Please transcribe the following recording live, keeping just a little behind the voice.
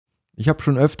Ich habe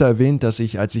schon öfter erwähnt, dass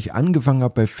ich, als ich angefangen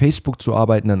habe, bei Facebook zu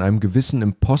arbeiten, an einem gewissen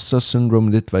Imposter Syndrome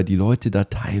litt, weil die Leute da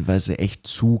teilweise echt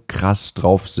zu krass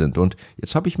drauf sind. Und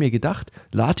jetzt habe ich mir gedacht,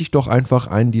 lade ich doch einfach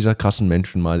einen dieser krassen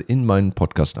Menschen mal in meinen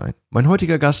Podcast ein. Mein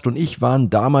heutiger Gast und ich waren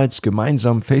damals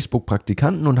gemeinsam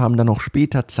Facebook-Praktikanten und haben dann auch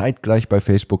später zeitgleich bei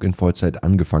Facebook in Vollzeit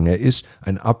angefangen. Er ist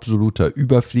ein absoluter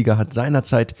Überflieger, hat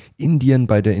seinerzeit Indien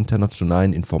bei der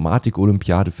internationalen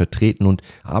Informatik-Olympiade vertreten und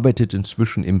arbeitet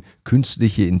inzwischen im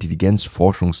künstliche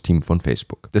Intelligenz-Forschungsteam von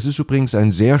Facebook. Das ist übrigens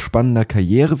ein sehr spannender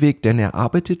Karriereweg, denn er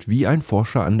arbeitet wie ein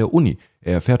Forscher an der Uni.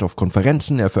 Er fährt auf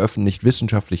Konferenzen, er veröffentlicht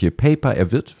wissenschaftliche Paper,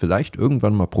 er wird vielleicht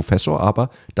irgendwann mal Professor,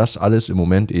 aber das alles im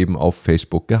Moment eben auf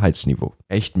Facebook-Gehaltsniveau.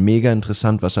 Echt mega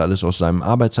interessant, was er alles aus seinem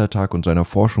Arbeitsalltag und seiner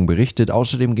Forschung berichtet.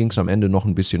 Außerdem ging es am Ende noch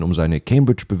ein bisschen um seine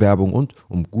Cambridge-Bewerbung und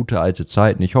um gute alte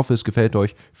Zeiten. Ich hoffe, es gefällt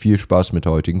euch. Viel Spaß mit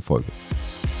der heutigen Folge.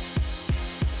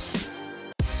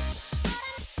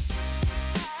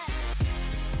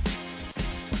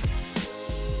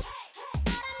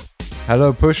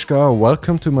 Hello Pushkar,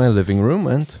 welcome to my living room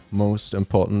and most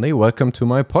importantly, welcome to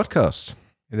my podcast.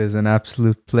 It is an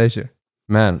absolute pleasure.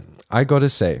 Man, I gotta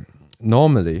say,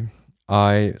 normally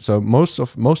most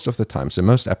of the times, in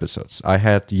most episodes, I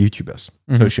had YouTubers,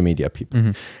 social media people.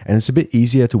 And it's a bit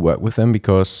easier to work with them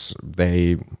because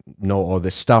they know all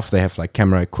this stuff, they have like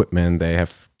camera equipment, they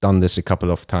have done this a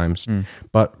couple of times.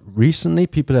 But recently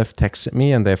people have texted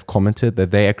me and they've commented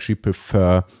that they actually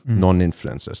prefer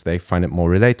non-influencers. They find it more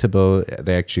relatable.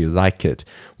 They actually like it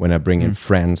when I bring in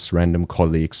friends, random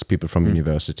colleagues, people from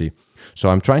university. So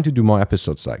I'm trying to do more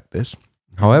episodes like this.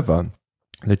 However,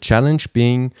 the challenge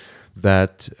being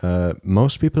that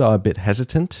most people are a bit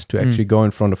hesitant to actually go in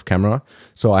front of camera.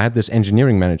 So I had this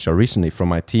engineering manager recently from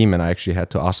my team and I actually had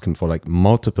to ask him for like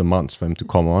multiple months for him to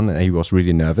come on and he was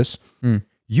really nervous.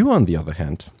 You, on the other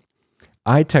hand,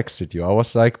 I texted you. I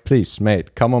was like, please,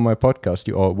 mate, come on my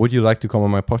podcast. Or would you like to come on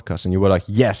my podcast? And you were like,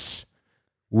 yes.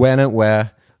 When and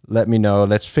where? Let me know.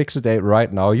 Let's fix a date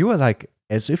right now. You were like,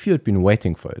 as if you had been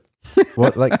waiting for it.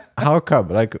 What? Like, how come?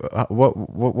 Like,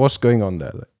 what's going on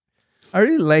there? I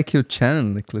really like your channel,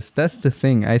 Nicholas. That's the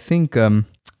thing. I think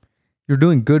you're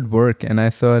doing good work, and I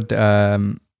thought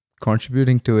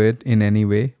contributing to it in any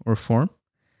way or form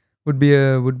would be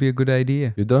a good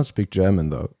idea. You don't speak German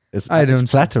though. It's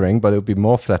flattering, but it would be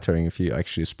more flattering if you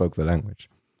actually spoke the language.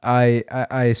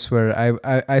 I swear,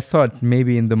 I thought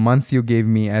maybe in the month you gave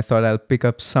me, I thought I'll pick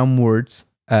up some words,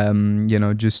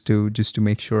 just to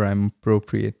make sure I'm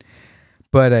appropriate.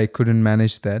 But I couldn't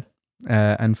manage that,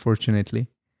 unfortunately.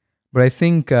 But I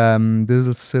think this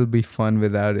will still be fun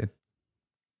without it.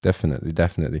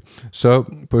 Definitely. So,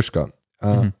 Pushkar,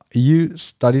 you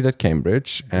studied at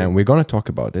Cambridge, and we're going to talk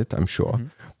about it, I'm sure.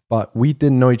 But we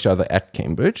didn't know each other at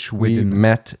Cambridge. We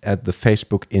met at the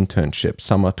Facebook internship,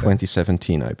 summer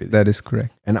 2017, I believe. That is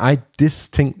correct. And I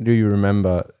distinctly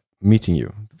remember meeting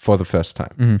you for the first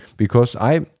time. Because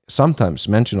I sometimes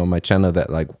mention on my channel that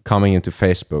like coming into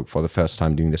Facebook for the first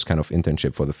time, doing this kind of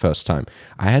internship for the first time,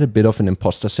 I had a bit of an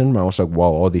imposter syndrome. I was like, wow,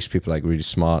 all these people are like really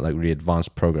smart, like really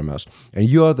advanced programmers. And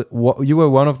you were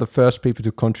one of the first people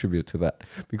to contribute to that.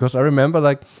 Because I remember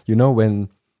like,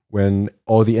 when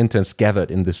all the interns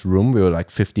gathered in this room, we were like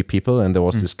 50 people and there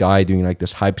was this guy doing like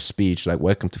this hype speech, like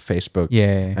welcome to Facebook.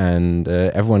 Yeah. And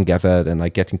everyone gathered and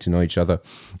like getting to know each other.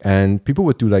 And people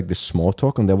would do like this small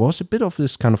talk and there was a bit of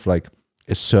this kind of like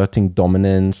asserting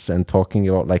dominance and talking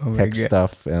about like tech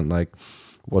stuff and like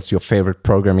what's your favorite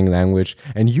programming language.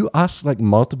 And you asked like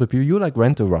multiple people, you like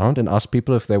went around and asked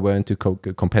people if they were into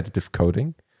competitive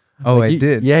coding. Oh, like I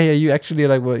did. Yeah. You actually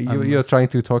like you're trying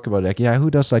to talk about like, yeah,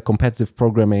 who does like competitive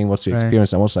programming? What's your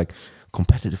experience? I was like,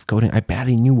 competitive coding. I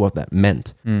barely knew what that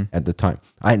meant at the time.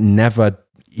 I never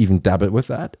even dabbled with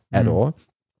that at all.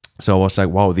 So I was like,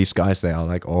 wow, these guys, they are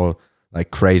like all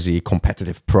like crazy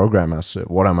competitive programmers.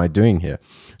 What am I doing here?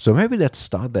 So maybe let's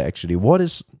start there actually. What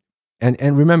is, and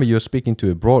remember you're speaking to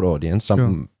a broad audience.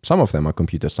 Some of them are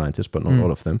computer scientists, but not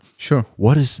all of them. Sure.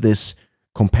 What is this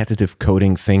competitive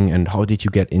coding thing and how did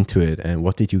you get into it and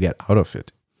what did you get out of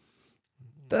it?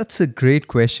 That's a great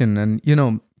question. And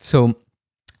so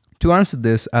to answer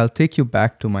this, I'll take you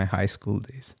back to my high school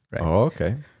days. Right? Oh,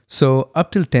 okay. So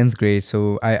up till 10th grade,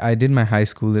 so I did my high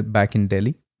school back in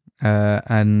Delhi.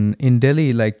 And in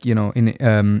Delhi, like, in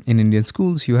Indian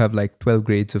schools, you have like 12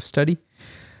 grades of study.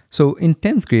 So in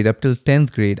 10th grade, up till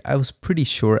 10th grade, I was pretty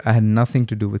sure I had nothing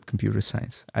to do with computer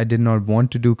science. I did not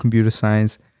want to do computer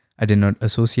science. I did not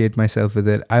associate myself with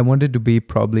it. I wanted to be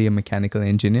probably a mechanical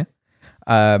engineer.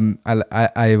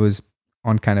 I was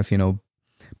on kind of,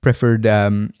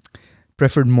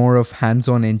 preferred more of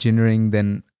hands-on engineering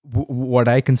than what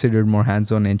I considered more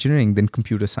hands-on engineering than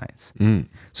computer science.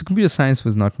 So computer science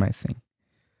was not my thing.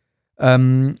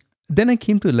 Then I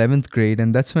came to 11th grade,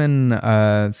 and that's when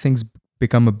things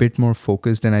become a bit more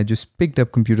focused, and I just picked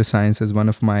up computer science as one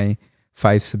of my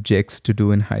 5 subjects to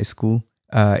do in high school,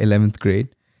 11th grade.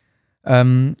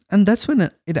 And that's when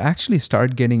it actually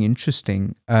started getting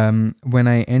interesting, when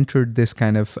I entered this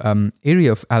kind of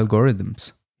area of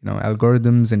algorithms,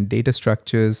 algorithms and data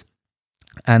structures.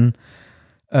 And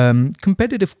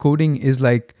competitive coding is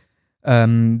like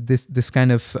this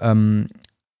kind of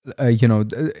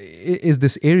is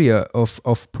this area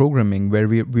of programming where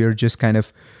we are just kind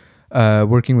of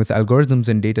working with algorithms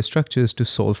and data structures to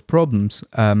solve problems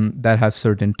that have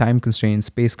certain time constraints,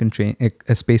 space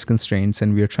constraints,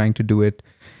 and we are trying to do it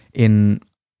in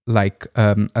like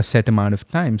a set amount of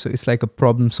time. So it's like a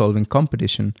problem-solving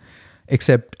competition,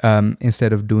 except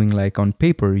instead of doing like on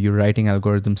paper, you're writing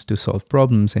algorithms to solve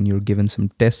problems, and you're given some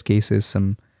test cases,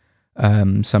 some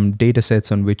data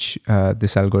sets on which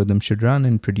this algorithm should run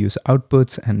and produce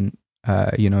outputs, and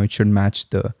it should match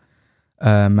the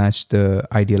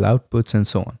ideal outputs and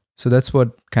so on. So that's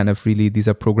what kind of really, these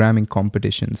are programming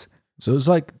competitions. So it's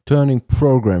like turning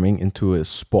programming into a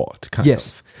sport, kind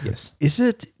of. Yes. Is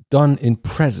it done in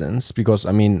presence? Because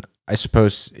I mean, I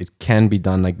suppose it can be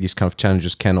done, like these kind of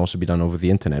challenges can also be done over the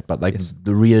internet, but like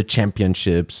the real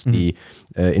championships, the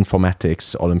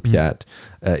informatics Olympiad,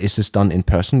 is this done in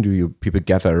person? Do people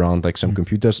gather around like some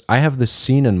computers? I have this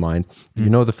scene in mind. You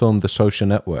know the film The Social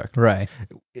Network? Right.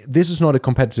 This is not a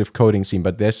competitive coding scene,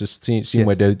 but there's this scene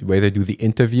where they do the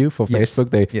interview for Facebook.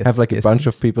 They have like a bunch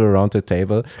of people around the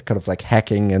table, kind of like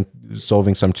hacking and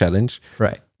solving some challenge.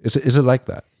 Right. Is it like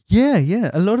that? Yeah.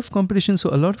 A lot of competitions. So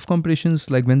a lot of competitions,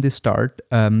 like when they start,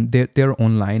 they're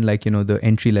online, like, the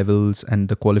entry levels and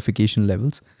the qualification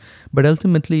levels. But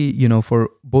ultimately, for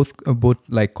both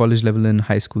like college level and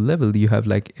high school level, you have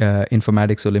like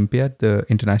Informatics Olympiad, the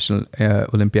International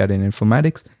Olympiad in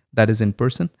Informatics, that is in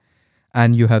person.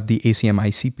 And you have the ACM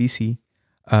ICPC,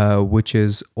 which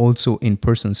is also in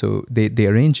person. So they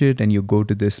arrange it, and you go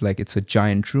to this, like, it's a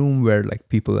giant room where like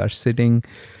people are sitting.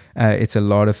 It's a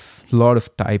lot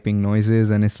of typing noises,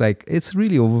 and it's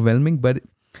really overwhelming, but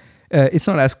it's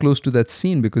not as close to that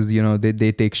scene because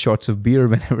they take shots of beer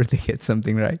whenever they get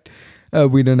something right.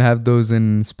 We don't have those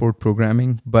in sport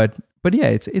programming, but yeah,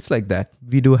 it's like that.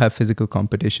 We do have physical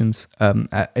competitions,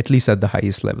 at least at the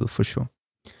highest level, for sure.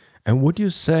 And would you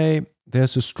say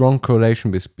there's a strong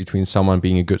correlation between someone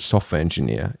being a good software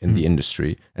engineer in the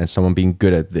industry and someone being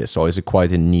good at this, or is it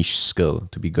quite a niche skill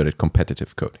to be good at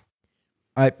competitive coding?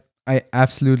 I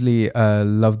absolutely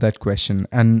love that question,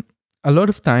 and a lot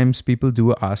of times people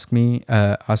do ask me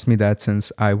that,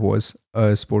 since I was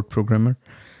a sport programmer.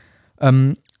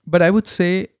 But I would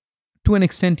say, to an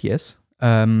extent, yes.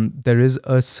 There is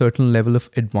a certain level of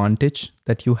advantage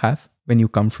that you have when you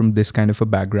come from this kind of a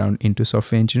background into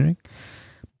software engineering.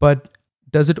 But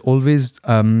does it always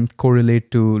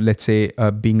correlate to, let's say,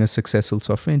 being a successful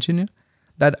software engineer?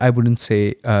 That I wouldn't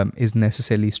say is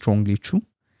necessarily strongly true.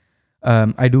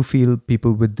 I do feel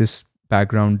people with this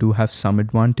background do have some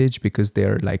advantage because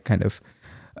they're like kind of,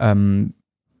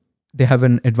 they have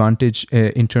an advantage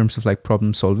in terms of like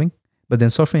problem solving. But then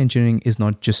software engineering is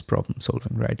not just problem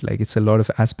solving, right? Like it's a lot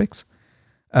of aspects.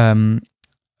 So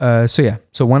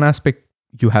one aspect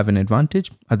you have an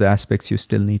advantage, other aspects you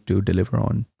still need to deliver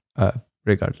on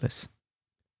regardless.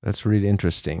 That's really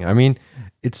interesting. I mean,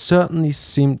 it certainly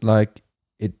seemed like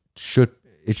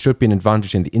it should be an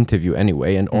advantage in the interview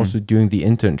anyway, and also during the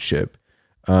internship,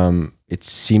 it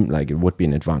seemed like it would be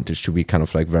an advantage to be kind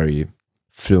of like very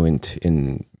fluent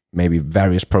in maybe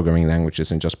various programming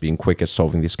languages and just being quick at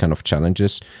solving these kind of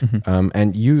challenges.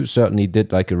 And you certainly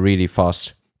did like a really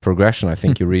fast progression. I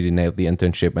think you really nailed the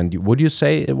internship. And would you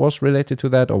say it was related to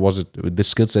that, or was it the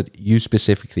skills that you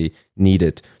specifically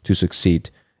needed to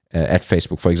succeed at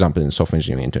Facebook, for example, in a software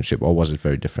engineering internship, or was it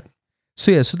very different?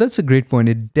 So that's a great point.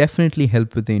 It definitely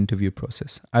helped with the interview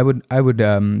process. I would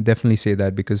definitely say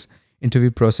that, because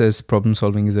interview process, problem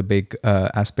solving is a big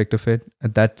aspect of it.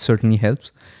 That certainly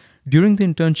helps. During the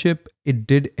internship, it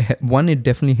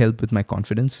definitely helped with my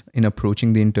confidence in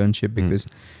approaching the internship, because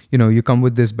you come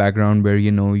with this background where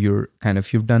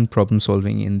you've done problem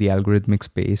solving in the algorithmic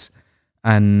space,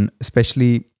 and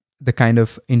especially the kind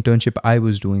of internship I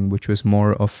was doing, which was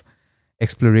more of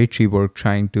exploratory work,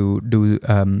 trying to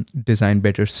design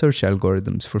better search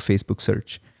algorithms for Facebook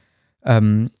search.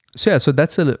 So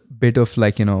that's a bit of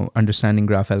like understanding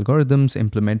graph algorithms,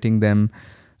 implementing them.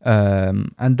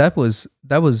 And that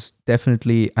was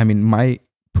definitely, I mean, my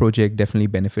project definitely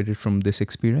benefited from this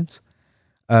experience.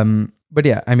 But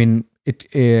yeah, I mean,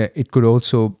 it could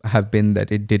also have been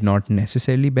that it did not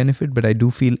necessarily benefit, but I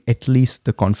do feel at least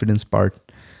the confidence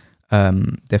part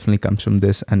definitely comes from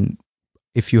this. And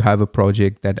if you have a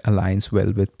project that aligns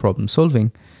well with problem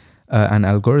solving and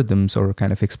algorithms or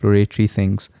kind of exploratory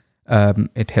things,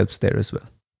 it helps there as well.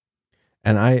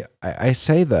 And I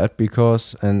say that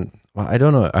because, and well, I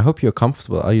don't know, I hope you're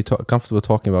comfortable. Are you comfortable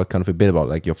talking about kind of a bit about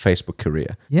like your Facebook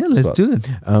career? Yeah, let's do it.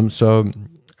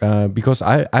 Because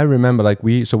I remember like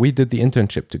we did the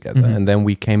internship together, and then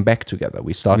we came back together.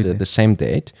 We started at the same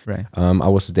date. Right. I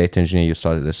was a data engineer, you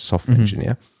started as a software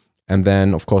engineer. And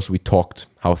then of course we talked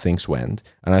how things went.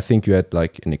 And I think you had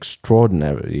like an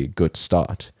extraordinarily good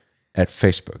start at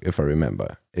Facebook, if I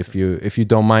remember. If you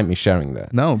don't mind me sharing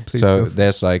that. No, please. So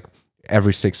there's like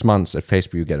every 6 months at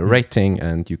Facebook you get a rating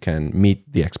and you can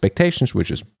meet the expectations,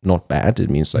 which is not bad. It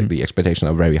means like the expectations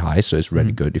are very high, so it's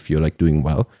really good if you're like doing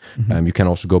well. You can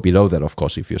also go below that, of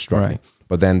course, if you're struggling. Right.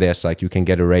 But then there's like you can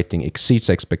get a rating exceeds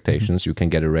expectations. You can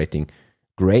get a rating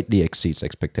greatly exceeds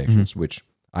expectations, which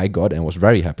I got and was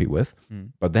very happy with.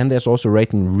 But then there's also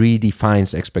rating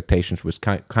redefines expectations, which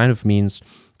kind of means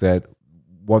that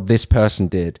what this person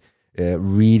did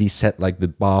really set like the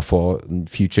bar for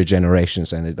future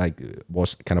generations, and it like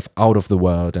was kind of out of the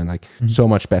world and like so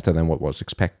much better than what was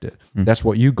expected. That's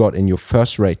what you got in your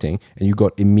first rating, and you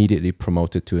got immediately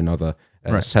promoted to another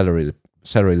salary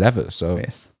level. So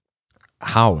Yes.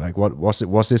 how, like, what was it?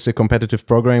 Was this a competitive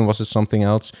programming? Was it something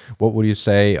else? What would you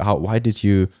say? Why did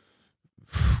you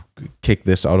kick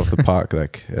this out of the park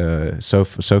like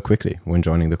so quickly when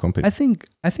joining the company? I think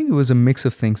it was a mix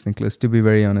of things, Nicholas, to be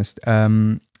very honest.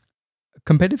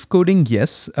 Competitive coding,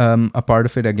 yes. A part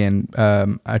of it, again,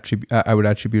 I would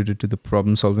attribute it to the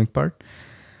problem solving part.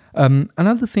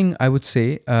 Another thing I would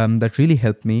say that really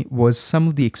helped me was some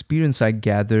of the experience I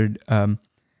gathered,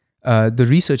 the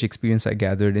research experience I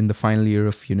gathered in the final year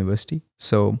of university.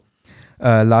 So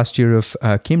last year of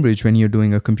Cambridge, when you're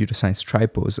doing a computer science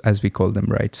tripos, as we call them,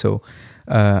 right? So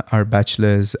our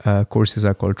bachelor's courses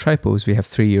are called tripos. We have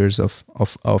 3 years of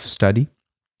study.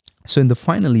 So in the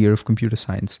final year of computer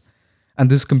science, and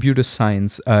this is computer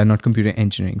science, not computer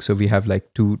engineering. So we have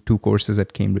like two courses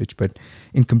at Cambridge, but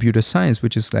in computer science,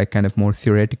 which is like kind of more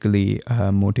theoretically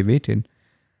motivated,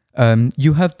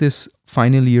 you have this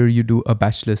final year, you do a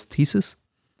bachelor's thesis,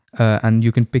 and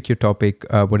you can pick your topic,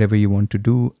 whatever you want to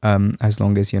do, as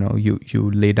long as,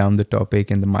 you lay down the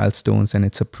topic and the milestones and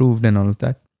it's approved and all of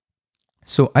that.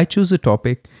 So I chose a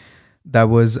topic that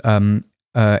was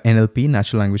NLP,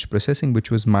 natural language processing,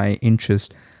 which was my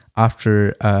interest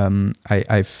after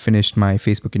I finished my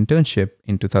Facebook internship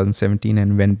in 2017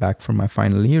 and went back for my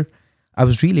final year. I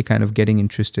was really kind of getting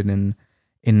interested in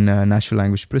natural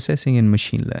language processing and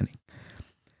machine learning.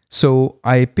 So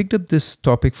I picked up this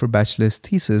topic for bachelor's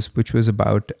thesis, which was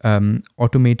about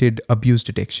automated abuse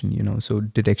detection, so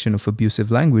detection of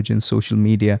abusive language in social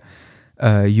media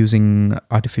using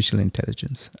artificial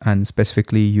intelligence and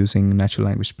specifically using natural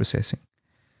language processing.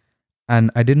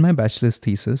 And I did my bachelor's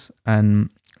thesis, and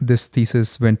this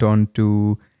thesis went on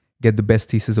to get the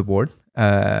Best Thesis Award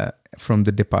from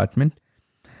the department.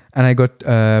 And I got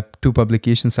 2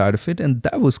 publications out of it. And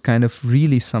that was kind of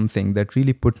really something that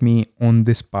really put me on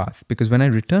this path. Because when I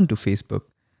returned to Facebook,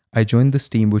 I joined this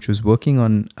team which was working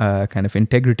on kind of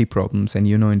integrity problems. And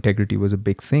integrity was a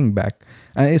big thing back.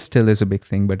 It still is a big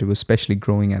thing, but it was especially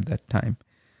growing at that time.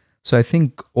 So I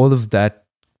think all of that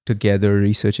together,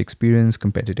 research experience,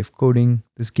 competitive coding,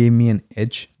 this gave me an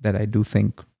edge that I do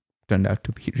think turned out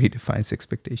to be redefines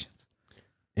expectations.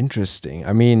 Interesting.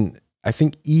 I mean, I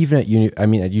think even at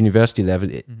university level,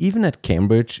 even at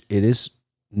Cambridge, it is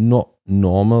not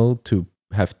normal to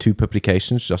have 2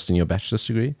 publications just in your bachelor's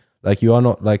degree. Like, you are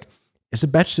not, like, as a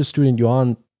bachelor's student, you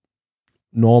aren't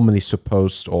normally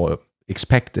supposed or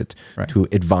expected to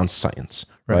advance science,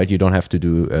 right? You don't have to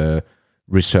do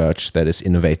research that is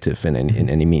innovative in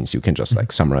any means. You can just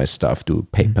like summarize stuff, do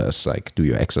papers, like do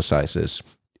your exercises,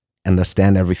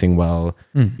 understand everything well,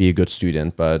 be a good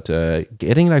student. But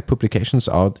getting like publications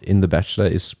out in the bachelor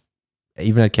is,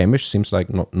 even at Cambridge, seems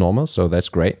like not normal. So that's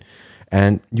great.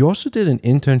 And you also did an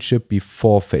internship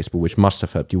before Facebook, which must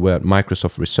have helped. You were at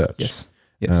Microsoft Research.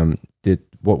 Yes.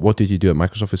 What did you do at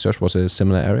Microsoft Research? Was it a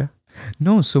similar area?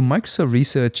 No, so Microsoft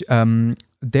Research,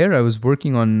 there I was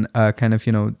working on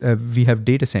we have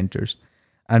data centers,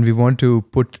 and we want to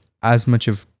put as much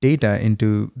of data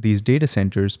into these data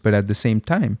centers, but at the same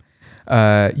time,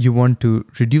 you want to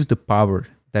reduce the power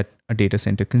that a data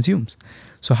center consumes.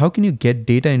 So how can you get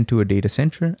data into a data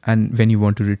center? And when you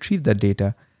want to retrieve that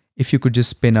data, if you could just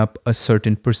spin up a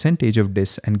certain percentage of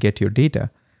this and get your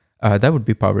data, that would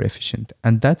be power efficient.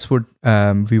 And that's what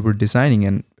we were designing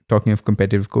and talking of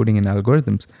competitive coding and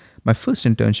algorithms, my first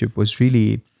internship was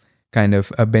really kind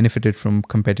of benefited from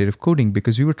competitive coding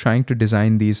because we were trying to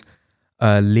design these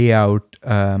layout,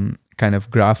 kind of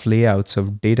graph layouts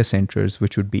of data centers,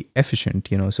 which would be efficient,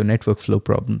 so network flow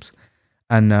problems.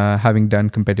 And having done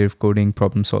competitive coding,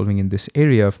 problem solving in this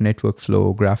area of network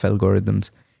flow, graph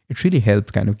algorithms, it really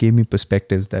helped, kind of gave me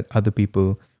perspectives that other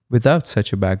people without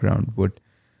such a background would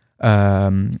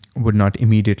not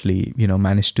immediately,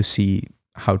 manage to see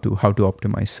how to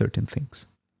optimize certain things.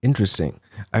 Interesting.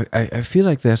 I feel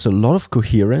like there's a lot of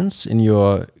coherence in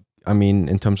your,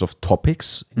 in terms of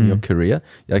topics in your career.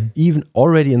 Like even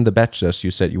already in the bachelor's,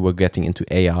 you said you were getting into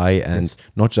AI and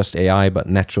not just AI, but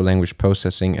natural language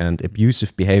processing and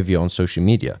abusive behavior on social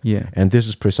media. Yeah. And this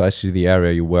is precisely the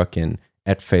area you work in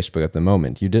at Facebook at the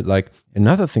moment. You did like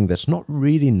another thing that's not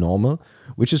really normal,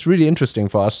 which is really interesting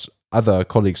for us other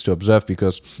colleagues to observe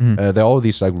because there are all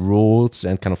these like rules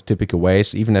and kind of typical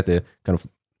ways, even at the kind of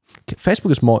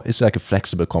Facebook is like a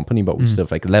flexible company, but we still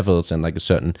have like levels and like a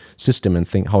certain system and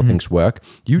how things work.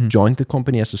 You joined the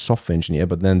company as a software engineer,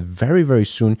 but then very, very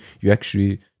soon you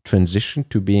actually transitioned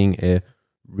to being a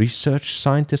research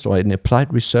scientist or an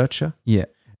applied researcher. Yeah.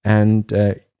 And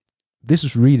this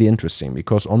is really interesting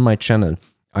because on my channel,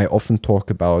 I often talk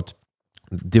about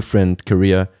different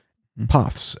career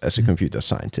paths as a computer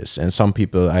scientist. And some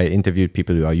people, I interviewed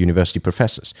people who are university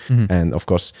professors. And of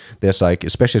course, there's like,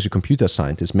 especially as a computer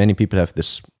scientist, many people have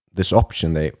this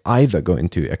option. They either go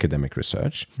into academic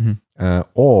research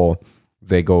or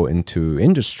they go into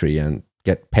industry and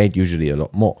get paid usually a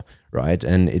lot more, right?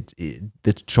 And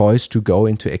the choice to go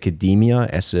into academia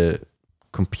as a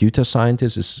computer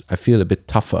scientist is, I feel, a bit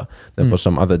tougher than for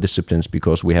some other disciplines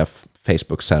because we have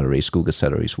Facebook salaries, Google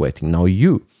salaries waiting. Now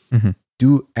you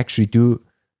do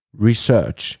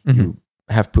research, you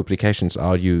have publications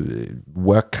out, you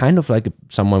work kind of like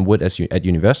someone would at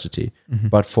university,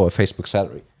 but for a Facebook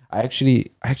salary. I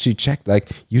actually checked,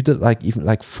 like you did like even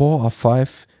like 4 or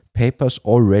 5 papers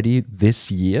already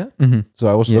this year. So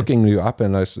I was looking you up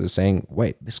and I was saying,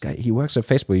 wait, this guy, he works at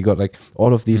Facebook. You got like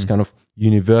all of these kind of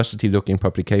university looking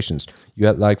publications. You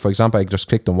had like, for example, I just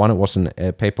clicked on one. It was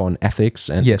a paper on ethics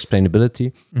and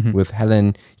explainability with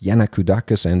Helen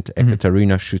Yanakudakis and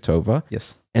Ekaterina Shutova.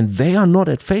 Yes. And they are not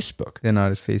at Facebook. They're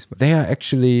not at Facebook. They are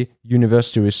actually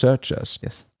university researchers.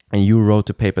 Yes. And you wrote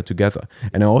a paper together.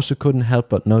 And I also couldn't help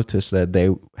but notice that they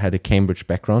had a Cambridge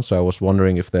background. So I was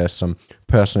wondering if there's some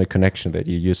personal connection that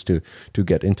you used to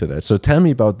get into that. So tell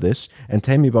me about this and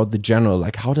tell me about the general,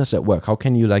 like how does that work? How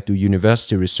can you like do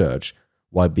university research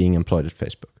while being employed at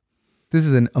Facebook? This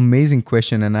is an amazing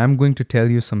question. And I'm going to tell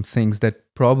you some things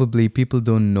that probably people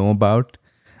don't know about.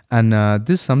 And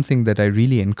this is something that I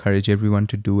really encourage everyone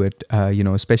to do it,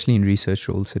 especially in research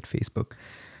roles at Facebook.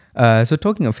 So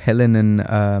talking of Helen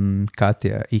and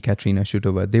Katya, Ekaterina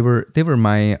Shutova, they were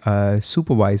my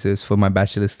supervisors for my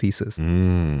bachelor's thesis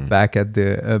back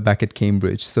at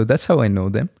Cambridge. So that's how I know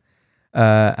them.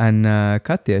 And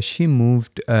Katya, she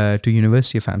moved to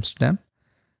University of Amsterdam.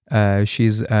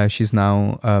 She's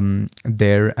now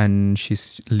there and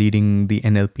she's leading the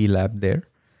NLP lab there.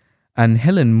 And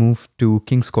Helen moved to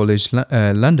King's College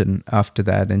London after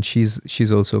that, and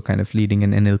she's also kind of leading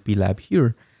an NLP lab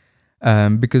here.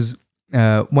 Because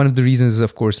one of the reasons is,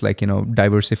 of course,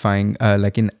 diversifying,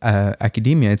 like in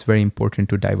academia, it's very important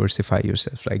to diversify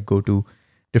yourself, like go to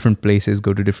different places,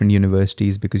 go to different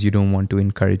universities, because you don't want to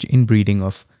encourage inbreeding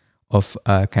of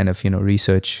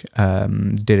research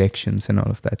directions and all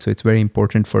of that. So it's very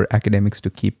important for academics to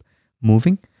keep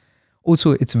moving.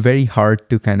 Also, it's very hard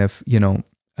to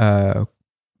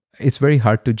it's very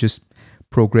hard to just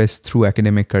progress through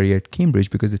academic career at Cambridge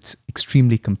because it's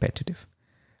extremely competitive.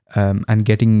 And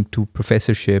getting to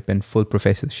professorship and full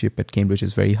professorship at Cambridge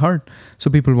is very hard. So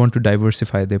people want to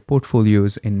diversify their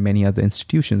portfolios in many other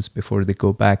institutions before they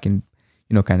go back and,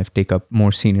 kind of take up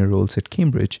more senior roles at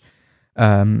Cambridge.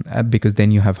 Because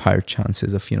then you have higher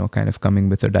chances of, kind of coming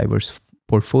with a diverse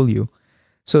portfolio.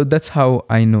 So that's how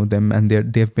I know them. And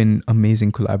they've been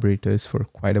amazing collaborators for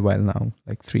quite a while now,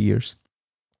 like 3 years.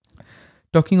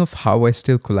 Talking of how I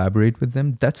still collaborate with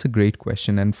them, that's a great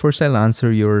question. And first I'll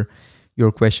answer your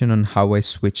question on how I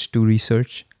switched to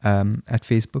research at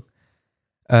Facebook.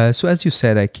 So as you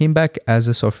said, I came back as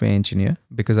a software engineer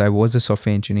because I was a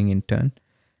software engineering intern,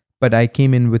 but I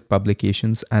came in with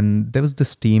publications and there was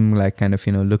this team like kind of,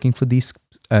 looking for these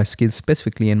skills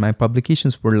specifically. And my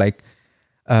publications were like,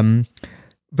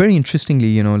 very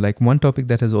interestingly, like one topic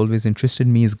that has always interested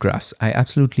me is graphs. I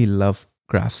absolutely love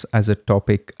graphs as a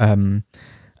topic. And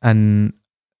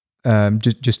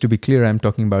just to be clear, I'm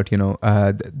talking about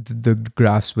the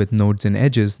graphs with nodes and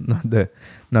edges, not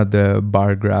the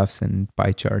bar graphs and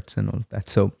pie charts and all of that.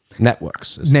 So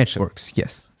networks,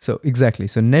 yes. So exactly.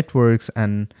 So networks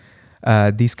and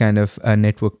these kind of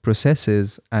network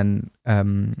processes, and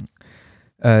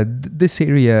this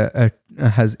area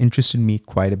has interested me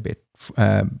quite a bit.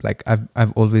 Like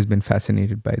I've always been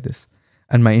fascinated by this.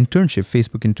 And my internship,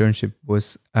 Facebook internship,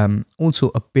 was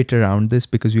also a bit around this,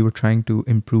 because we were trying to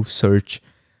improve search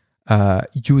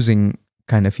using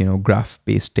kind of,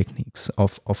 graph-based techniques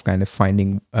of kind of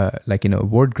finding, a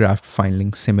word graph,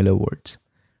 finding similar words,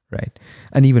 right?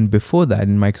 And even before that,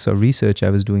 in Microsoft Research, I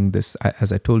was doing this,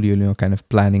 as I told you, kind of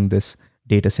planning this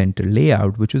data center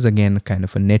layout, which was again kind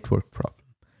of a network problem.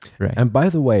 Right. And by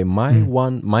the way, my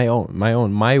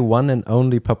one and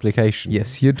only publication.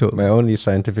 Yes, you told me. My only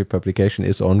scientific publication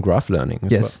is on graph learning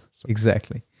as well. Yes,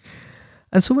 exactly.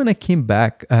 And so when I came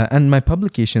back, and my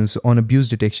publications on abuse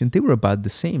detection, they were about the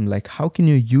same. Like, how can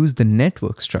you use the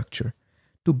network structure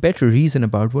to better reason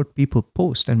about what people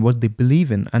post and what they believe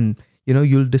in? And,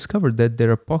 you'll discover that there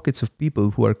are pockets of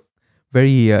people who are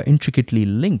very intricately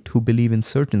linked, who believe in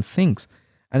certain things.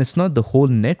 And it's not the whole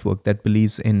network that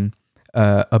believes in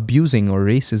abusing or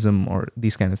racism or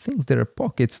these kind of things. There are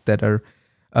pockets that are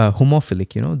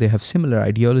homophilic, they have similar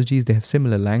ideologies, they have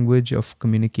similar language of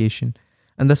communication.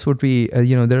 And that's what we,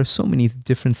 there are so many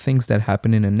different things that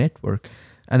happen in a network,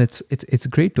 and it's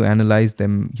great to analyze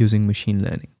them using machine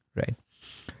learning, right?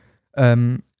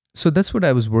 So that's what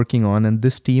I was working on, and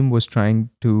this team was trying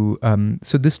to,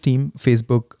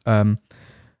 Facebook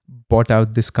bought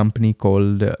out this company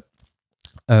called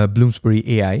Bloomsbury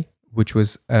AI, which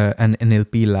was an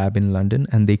NLP lab in London,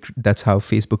 and that's how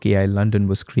Facebook AI London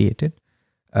was created.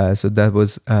 So that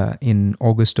was in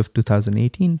August of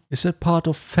 2018. Is it part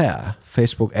of FAIR,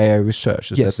 Facebook AI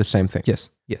Research? Is that the same thing? Yes.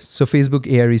 So Facebook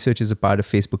AI Research is a part of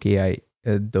Facebook AI,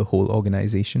 the whole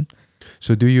organization.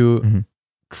 So do you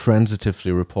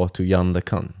transitively report to Jan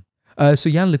LeCun? So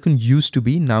Jan LeCun used to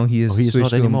be. Now he is he's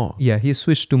not anymore. He has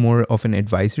switched to more of an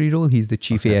advisory role. He's the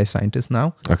chief AI scientist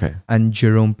now. Okay. And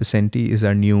Jerome Pesenti is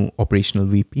our new operational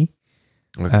VP.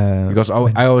 Okay. Because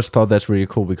I always thought that's really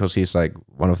cool, because he's like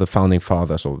one of the founding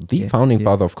fathers, or the founding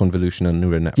father of convolutional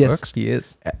neural networks. Yes, he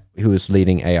is. Who is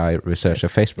leading AI research at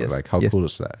Facebook. Like, how cool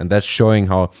is that? And that's showing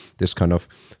how this kind of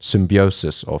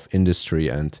symbiosis of industry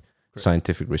and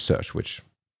scientific research, which...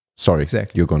 Sorry,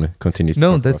 you're going to continue to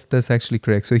No, that's actually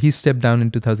correct. So he stepped down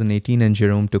in 2018 and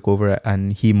Jerome took over,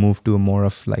 and he moved to a more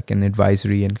of like an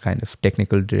advisory and kind of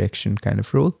technical direction kind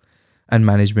of role, and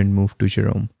management moved to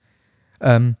Jerome.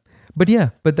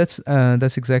 But that's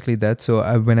exactly that.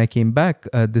 So when I came back,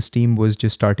 this team was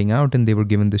just starting out, and they were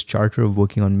given this charter of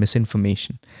working on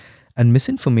misinformation. And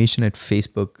misinformation at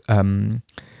Facebook,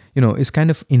 is kind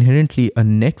of inherently a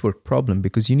network problem,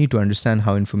 because you need to understand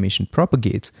how information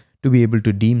propagates to be able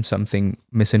to deem something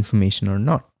misinformation or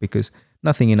not, because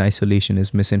nothing in isolation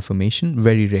is misinformation,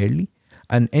 very rarely,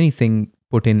 and anything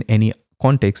put in any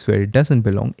context where it doesn't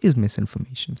belong is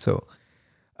misinformation. So,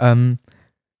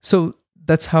 so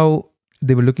that's how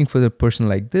they were looking for a person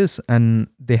like this, and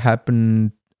they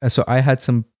happened. So I had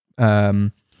some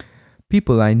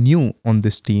people I knew on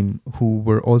this team who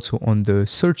were also on the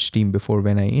search team before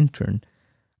when I interned,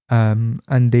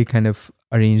 and they kind of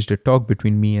arranged a talk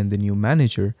between me and the new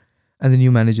manager. And the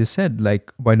new manager said,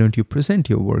 like, why don't you present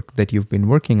your work that you've been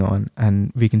working on,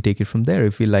 and we can take it from there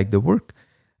if we like the work.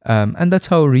 And that's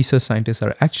how research scientists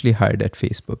are actually hired at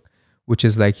Facebook, which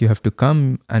is like you have to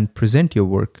come and present your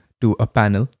work to a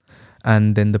panel.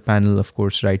 And then the panel, of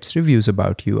course, writes reviews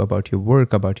about you, about your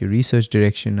work, about your research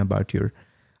direction, about your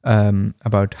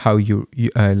about how you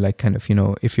like kind of,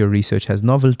 if your research has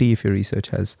novelty, if your research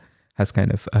has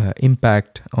kind of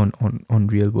impact on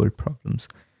real world problems.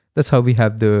 That's how we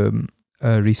have the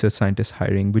research scientist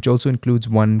hiring, which also includes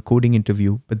one coding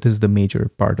interview, but this is the major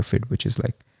part of it, which is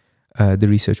like the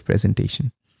research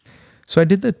presentation. So I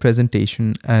did that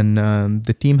presentation, and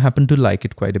the team happened to like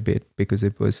it quite a bit, because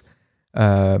it was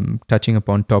touching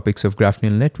upon topics of graph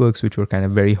neural networks, which were kind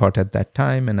of very hot at that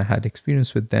time, and I had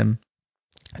experience with them,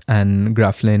 and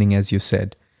graph learning, as you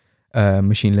said,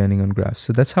 machine learning on graphs.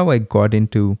 So that's how I got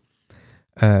into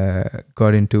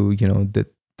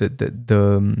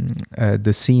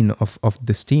the scene of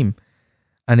this team,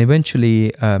 and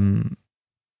eventually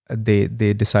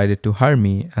they decided to hire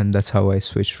me, and that's how I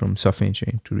switched from software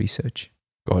engineering to research.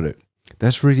 Got it.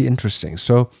 That's really interesting.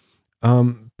 So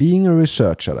being a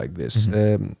researcher like this,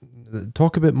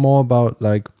 talk a bit more about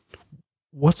like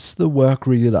what's the work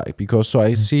really like, because so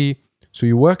I see, so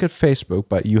you work at Facebook,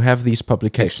 but you have these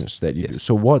publications that you do.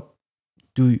 So what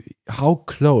how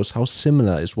close, how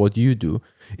similar is what you do?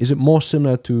 Is it more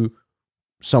similar to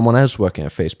someone else working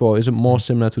at Facebook, or is it more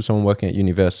similar to someone working at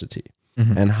university?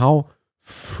 And how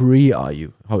free are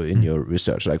you in your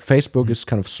research? Like Facebook is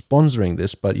kind of sponsoring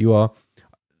this, but are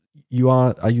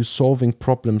you solving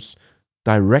problems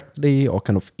directly or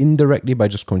kind of indirectly by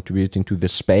just contributing to the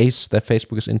space that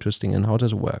Facebook is interested in? How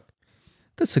does it work?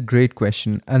 That's a great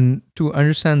question. And to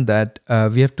understand that,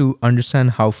 we have to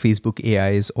understand how Facebook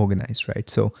AI is organized, right?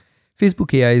 So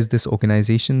Facebook AI is this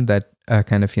organization that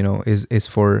kind of, is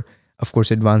for, of course,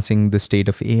 advancing the state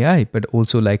of AI, but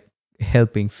also like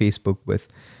helping Facebook with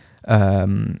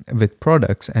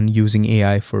products and using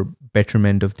AI for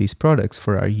betterment of these products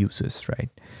for our users, right?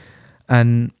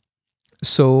 And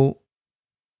so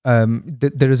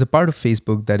there is a part of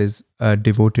Facebook that is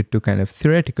devoted to kind of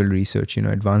theoretical research,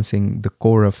 advancing the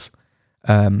core of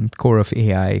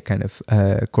AI, kind of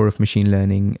core of machine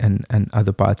learning and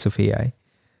other parts of AI.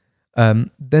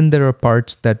 Then there are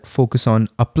parts that focus on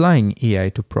applying AI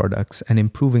to products and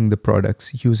improving the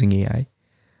products using AI.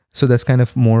 So that's kind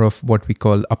of more of what we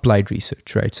call applied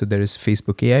research, right? So there is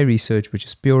Facebook AI research, which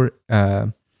is pure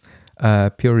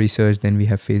research. Then we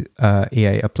have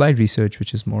AI applied research,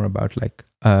 which is more about like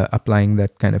applying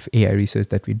that kind of AI research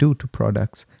that we do to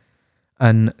products.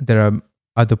 And there are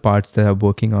other parts that are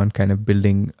working on kind of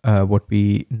building what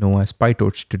we know as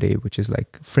PyTorch today, which is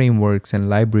like frameworks and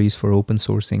libraries for open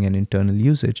sourcing and internal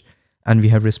usage. And we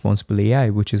have responsible AI,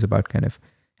 which is about kind of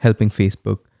helping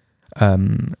Facebook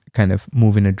kind of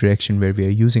move in a direction where we are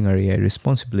using our AI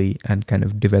responsibly and kind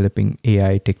of developing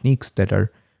AI techniques that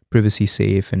are privacy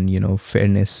safe and,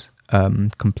 fairness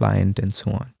compliant and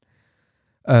so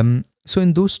on. So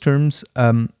in those terms,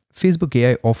 Facebook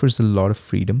AI offers a lot of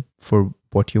freedom for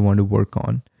what you want to work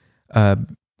on.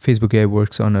 Facebook AI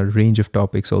works on a range of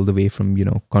topics, all the way from,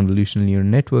 convolutional neural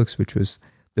networks, which was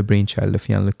the brainchild of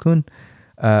Yann LeCun,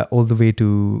 all the way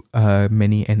to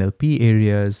many NLP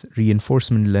areas,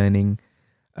 reinforcement learning,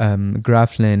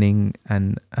 graph learning,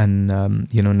 and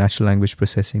natural language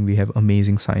processing. We have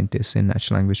amazing scientists in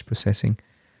natural language processing.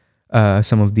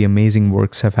 Some of the amazing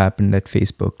works have happened at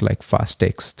Facebook, like fast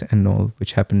text and all,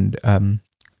 which happened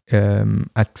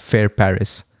at Fair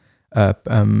Paris.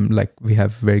 Like we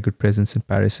have very good presence in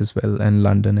Paris as well, and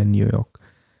London and New York,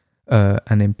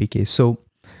 and MPK.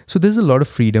 So there's a lot of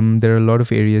freedom. There are a lot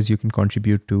of areas you can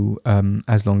contribute to,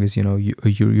 as long as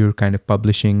you're kind of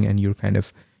publishing and you're kind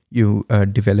of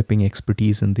developing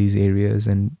expertise in these areas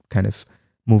and kind of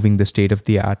moving the state of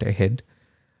the art ahead.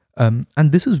 And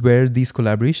this is where these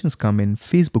collaborations come in.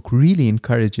 Facebook really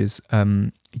encourages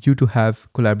you to have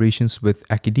collaborations with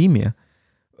academia,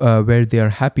 where they are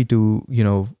happy to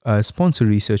sponsor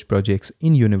research projects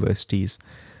in universities,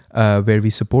 where we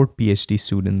support PhD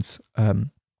students,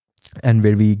 and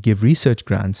where we give research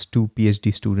grants to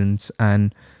PhD students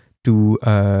and to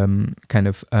kind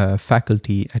of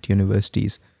faculty at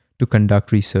universities to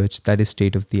conduct research that is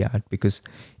state of the art, because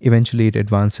eventually it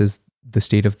advances the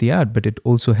state of the art, but it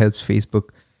also helps Facebook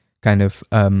kind of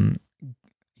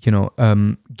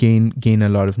gain a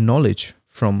lot of knowledge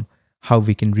from how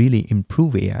we can really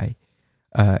improve AI,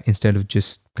 instead of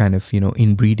just kind of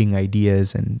inbreeding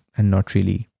ideas and not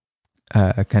really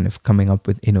kind of coming up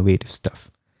with innovative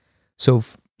stuff. So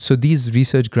these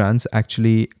research grants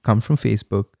actually come from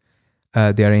Facebook.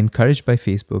 They are encouraged by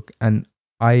Facebook, and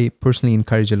I personally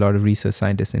encourage a lot of research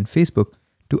scientists in Facebook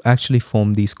to actually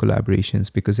form these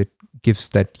collaborations, because it gives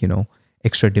that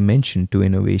extra dimension to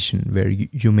innovation, where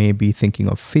you may be thinking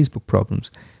of Facebook problems,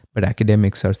 but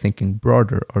academics are thinking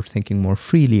broader, or thinking more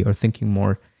freely, or thinking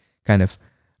more kind of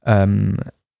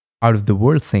out of the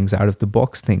world things, out of the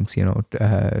box things,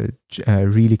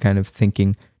 really kind of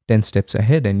thinking 10 steps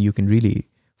ahead, and you can really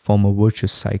form a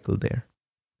virtuous cycle there.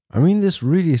 I mean, this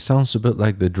really sounds a bit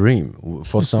like the dream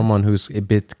for someone who's a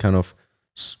bit kind of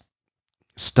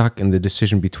stuck in the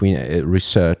decision between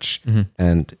research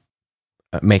and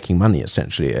making money,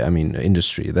 essentially. I mean,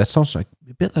 industry. That sounds like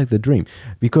a bit like the dream,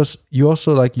 because you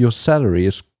also like your salary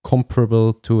is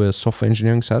comparable to a software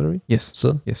engineering salary. Yes.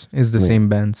 So yes, it's the same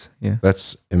bands. Yeah,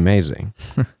 that's amazing.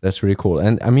 That's really cool.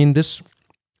 And I mean, this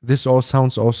all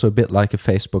sounds also a bit like a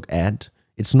Facebook ad.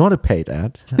 It's not a paid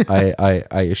ad, I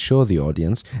assure the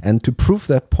audience. And to prove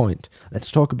that point,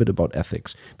 let's talk a bit about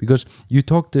ethics, because you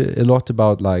talked a lot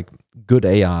about like good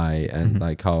AI and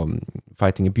like how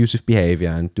fighting abusive behavior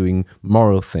and doing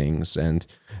moral things. And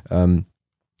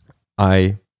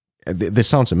this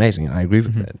sounds amazing, and I agree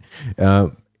with that.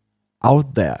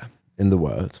 Out there in the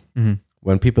world,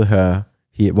 when people hear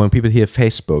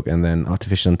Facebook and then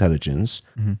artificial intelligence,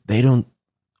 they don't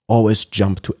always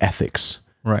jump to ethics.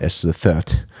 Right. As the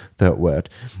third word.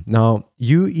 Now,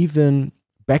 you even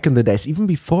back in the days, even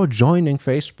before joining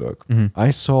Facebook,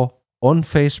 I saw on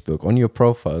Facebook, on your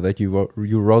profile, that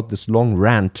you wrote this long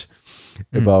rant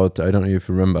about, I don't know if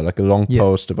you remember, like a long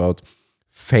post about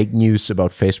fake news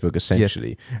about Facebook,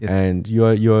 essentially. Yes. And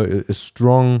you're a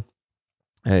strong,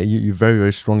 you very,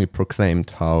 very strongly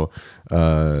proclaimed how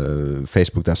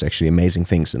Facebook does actually amazing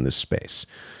things in this space.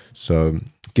 So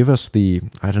give us the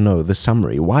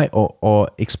summary. Why, or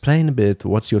explain a bit,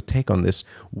 what's your take on this?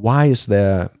 Why is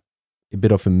there a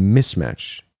bit of a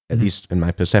mismatch, at least in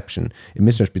my perception, a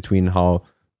mismatch between how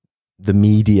the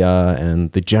media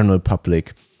and the general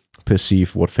public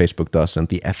perceive what Facebook does and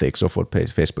the ethics of what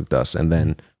Facebook does? And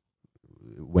then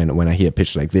when I hear a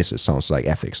pitch like this, it sounds like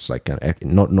ethics, like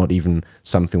not even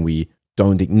something we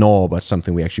don't ignore, but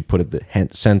something we actually put at the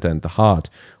center and the heart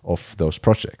of those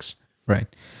projects. Right.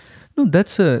 No,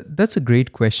 that's a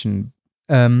great question.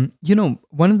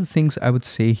 One of the things I would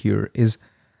say here is,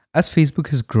 as Facebook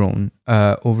has grown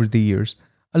over the years,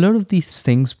 a lot of these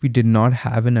things we did not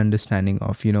have an understanding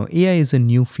of. AI is a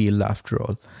new field after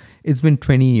all. It's been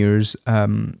 20 years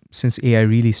since AI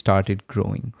really started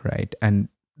growing, right? And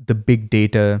the big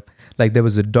data, like there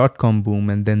was a .com boom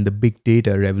and then the big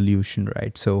data revolution,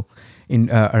 right? So in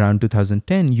around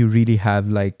 2010, you really have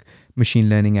like machine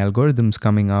learning algorithms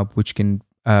coming up, which can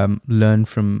learn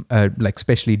from like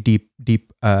especially deep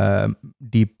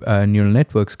neural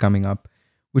networks coming up,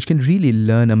 which can really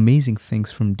learn amazing things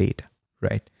from data,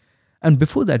 right? And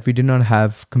before that, we did not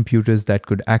have computers that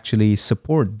could actually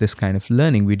support this kind of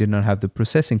learning. We did not have the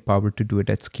processing power to do it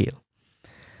at scale.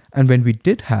 And when we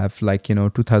did have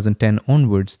 2010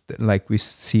 onwards, like we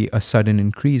see a sudden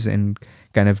increase in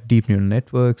kind of deep neural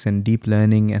networks and deep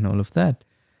learning and all of that.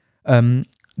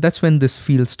 That's when this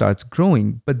field starts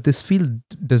growing. But this field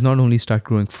does not only start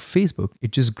growing for Facebook,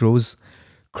 it just grows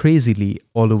crazily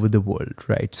all over the world,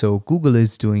 right? So Google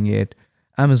is doing it,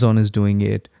 Amazon is doing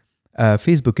it,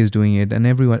 Facebook is doing it, and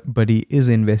everybody is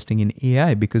investing in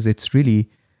AI because it's really,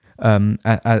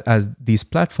 as these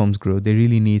platforms grow, they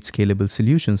really need scalable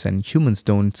solutions, and humans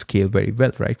don't scale very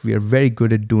well, right? We are very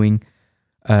good at doing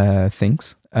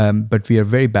things, but we are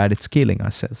very bad at scaling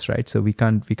ourselves, right? So we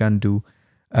can't do,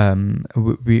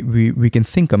 we can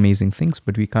think amazing things,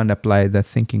 but we can't apply that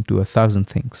thinking to 1,000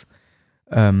 things.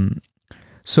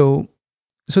 So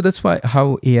that's why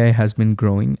how AI has been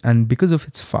growing, and because of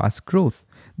its fast growth,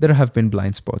 there have been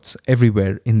blind spots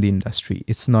everywhere in the industry.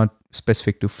 It's not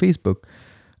specific to Facebook.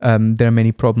 There are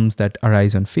many problems that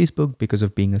arise on Facebook because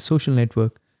of being a social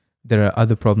network. There are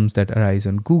other problems that arise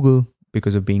on Google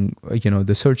because of being,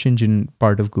 the search engine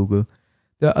part of Google.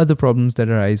 There are other problems that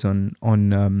arise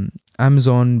on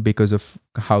Amazon because of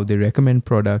how they recommend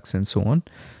products and so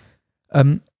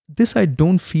on. This I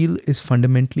don't feel is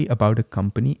fundamentally about a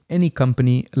company. Any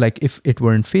company, like if it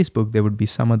were in Facebook, there would be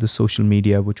some other social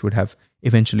media which would have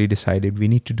eventually decided we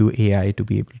need to do AI to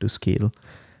be able to scale.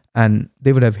 And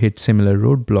they would have hit similar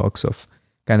roadblocks of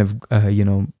kind of,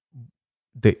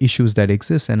 the issues that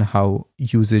exist and how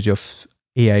usage of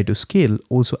AI to scale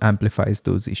also amplifies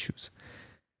those issues.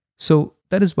 So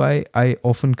that is why I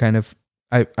often kind of,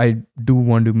 I do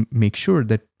want to make sure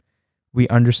that we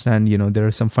understand, there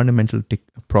are some fundamental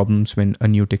problems when a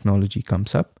new technology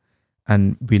comes up,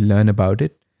 and we learn about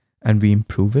it and we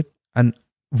improve it. And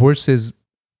versus,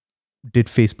 did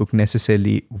Facebook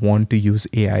necessarily want to use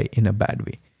AI in a bad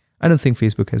way? I don't think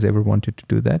Facebook has ever wanted to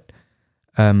do that.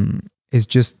 It's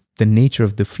just the nature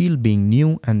of the field being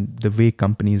new and the way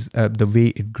companies, the way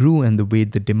it grew and the way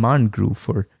the demand grew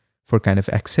for kind of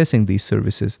accessing these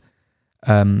services.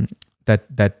 That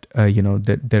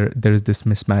there is this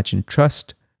mismatch in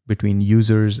trust between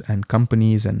users and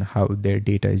companies and how their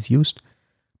data is used.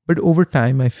 But over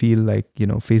time, I feel like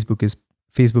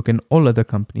Facebook and all other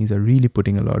companies are really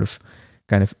putting a lot of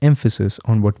kind of emphasis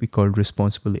on what we call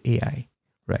responsible AI,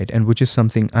 right? And which is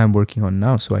something I'm working on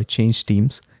now. So I changed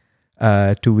teams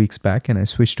 2 weeks back and I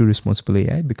switched to responsible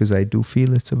AI because I do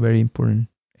feel it's a very important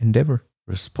endeavor.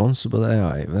 Responsible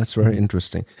AI. That's very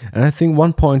interesting. And I think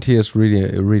one point here is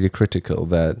really critical,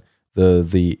 that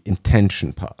the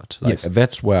intention part. Like, yes.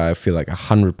 That's where I feel like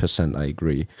 100% I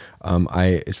agree.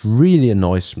 It really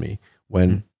annoys me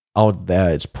when out there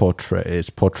it's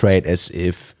portrayed as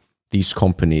if these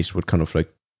companies would kind of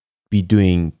like be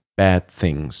doing bad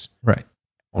things, right,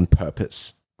 on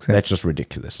purpose. Exactly. That's just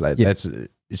ridiculous. Like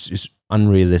it's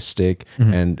unrealistic,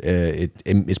 and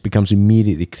it becomes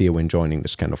immediately clear when joining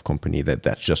this kind of company that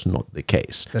that's just not the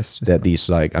case. That these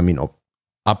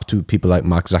up to people like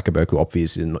Mark Zuckerberg, who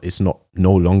obviously is no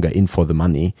longer in for the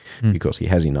money because he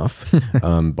has enough,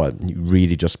 but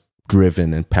really just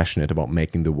driven and passionate about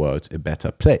making the world a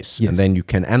better place. Yes. And then you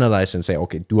can analyze and say,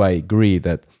 okay, do I agree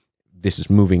that this is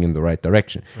moving in the right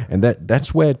direction. And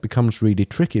that's where it becomes really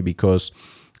tricky, because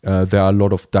there are a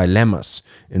lot of dilemmas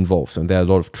involved, and there are a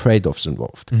lot of trade-offs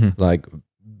involved. Like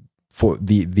for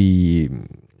the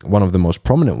one of the most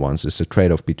prominent ones is the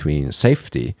trade-off between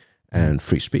safety and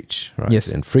free speech, right?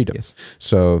 Yes. And freedom. Yes.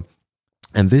 So,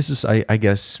 and this is, I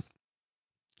guess,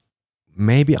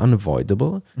 maybe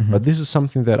unavoidable, but this is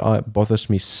something that bothers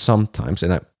me sometimes,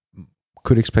 and I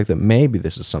could expect that maybe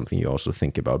this is something you also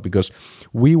think about, because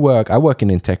I work in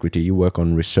integrity, you work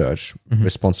on research,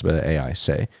 responsible AI,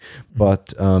 say,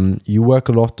 but you work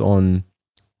a lot on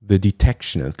the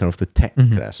detection and kind of the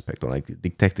technical aspect, or like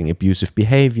detecting abusive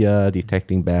behavior,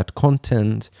 detecting bad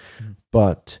content,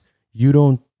 but you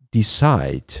don't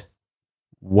decide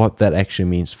what that actually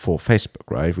means for Facebook,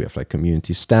 right? We have like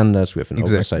community standards, we have an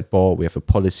oversight board, we have a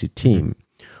policy team.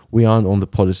 We aren't on the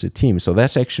policy team. So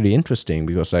that's actually interesting,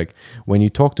 because like when you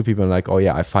talk to people like, oh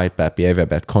yeah, I fight bad behavior,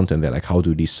 bad content, they're like, how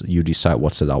do you decide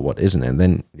what's allowed, what isn't? And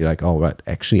then you're like, oh right,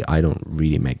 actually I don't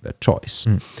really make that choice.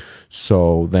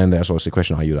 So then there's also the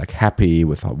question, are you like happy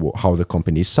with how the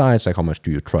company decides? Like how much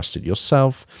do you trust it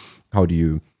yourself? How do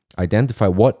you identify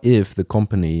what if the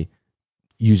company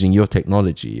using your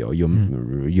technology or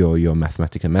your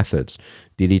mathematical methods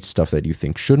delete stuff that you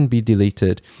think shouldn't be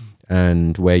deleted?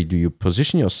 And where do you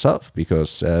position yourself?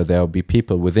 Because there'll be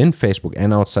people within Facebook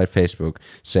and outside Facebook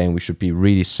saying we should be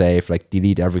really safe, like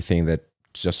delete everything that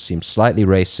just seems slightly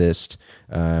racist,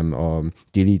 or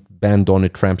ban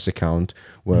Donald Trump's account,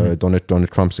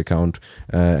 Donald Trump's account,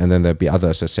 and then there'll be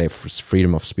others that say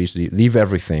freedom of speech, leave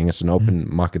everything. It's an open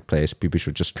marketplace. People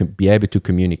should just be able to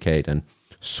communicate and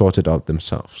sort it out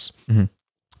themselves.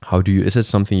 Is it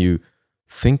something you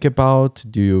think about?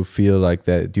 Do you feel like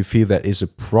that? Do you feel that is a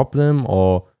problem,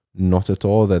 or not at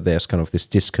all? That there's kind of this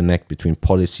disconnect between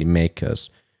policy makers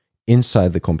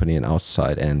inside the company and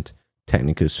outside, and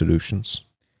technical solutions?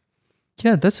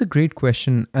 Yeah, that's a great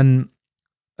question. And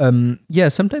yeah,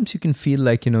 sometimes you can feel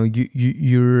like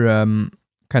you're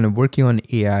kind of working on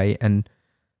AI, and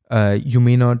you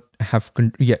may not have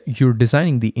you're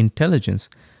designing the intelligence,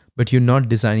 but you're not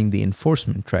designing the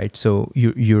enforcement, right? So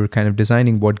you're kind of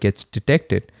designing what gets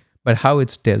detected, but how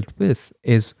it's dealt with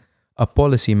is a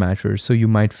policy matter. So you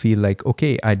might feel like,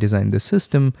 okay, I designed the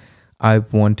system, I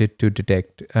want it to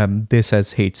detect this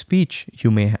as hate speech. You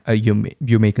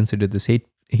may consider this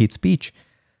hate speech,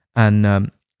 and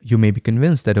you may be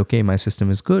convinced that, okay, my system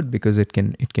is good because it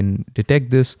can detect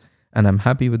this, and I'm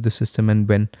happy with the system. And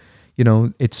when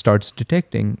it starts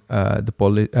detecting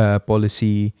the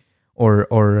policy,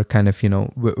 or kind of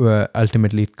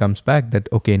ultimately it comes back that,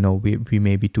 okay, no, we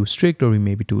may be too strict, or we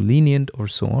may be too lenient, or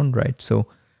so on, right? So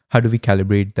how do we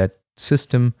calibrate that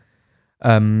system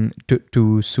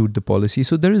to suit the policy?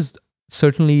 So there is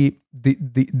certainly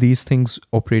these things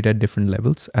operate at different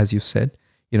levels, as you said.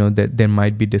 That there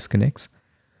might be disconnects,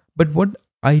 but what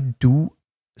I do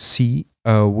see,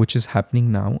 which is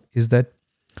happening now, is that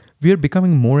we are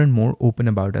becoming more and more open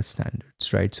about our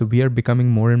standards, right? So we are becoming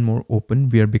more and more open.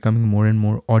 We are becoming more and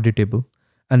more auditable.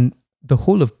 And the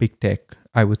whole of big tech,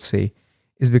 I would say,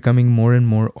 is becoming more and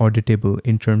more auditable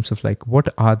in terms of like, what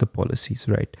are the policies,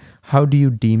 right? How do you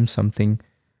deem something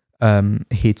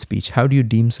hate speech? How do you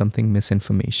deem something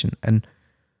misinformation? And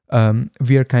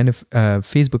we are kind of,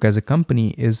 Facebook as a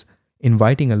company is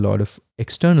inviting a lot of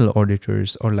external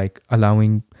auditors, or like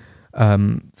allowing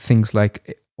things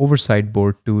like oversight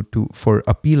board for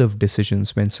appeal of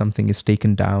decisions when something is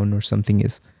taken down, or something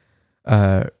is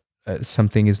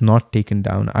not taken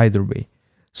down, either way.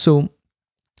 So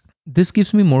this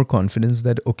gives me more confidence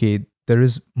that, okay, there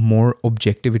is more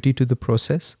objectivity to the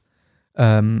process,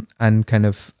 and kind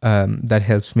of that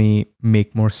helps me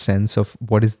make more sense of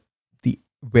what is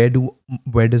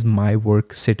where does my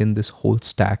work sit in this whole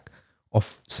stack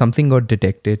of something got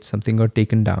detected, something got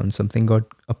taken down, something got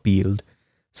appealed,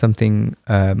 something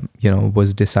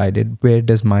was decided. Where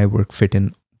does my work fit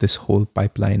in this whole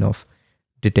pipeline of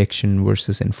detection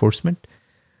versus enforcement?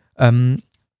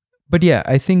 But yeah,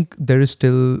 I think there is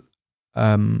still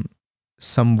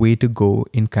some way to go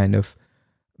in kind of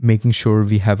making sure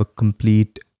we have a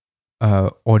complete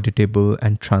auditable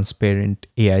and transparent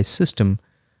AI system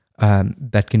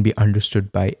that can be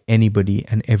understood by anybody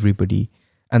and everybody.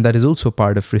 And that is also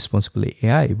part of responsible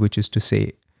AI, which is to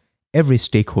say every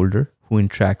stakeholder who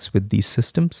interacts with these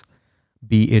systems,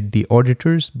 be it the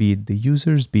auditors, be it the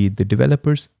users, be it the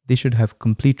developers, they should have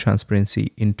complete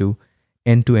transparency into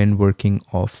end-to-end working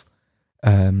of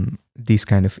these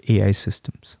kind of AI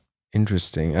systems.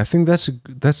 Interesting. I think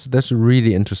that's a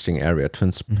really interesting area.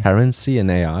 Transparency in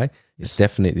AI is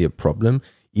definitely a problem,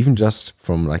 even just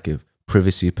from like a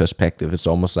privacy perspective, it's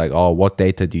almost like, oh, what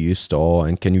data do you store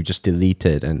and can you just delete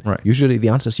it? And usually the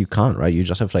answer is you can't, right? You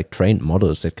just have like trained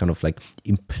models that kind of like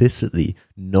implicitly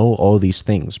know all these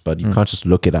things, but you can't just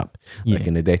look it up like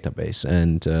in a database.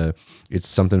 And it's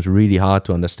sometimes really hard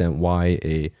to understand why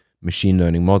a machine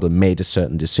learning model made a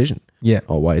certain decision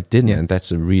or why it didn't. And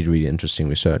that's a really, really interesting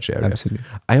research area. Absolutely.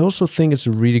 I also think it's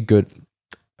a really good,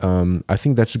 I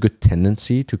think that's a good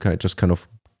tendency to kind of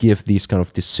give these kind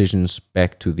of decisions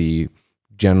back to the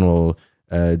general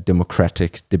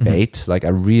democratic debate. Like I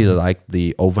really like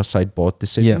the oversight board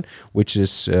decision, which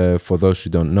is, for those who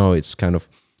don't know, it's kind of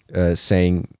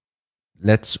saying,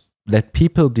 let's let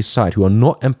people decide who are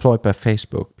not employed by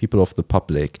Facebook, people of the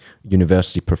public,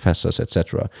 university professors,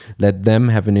 etc. Let them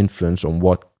have an influence on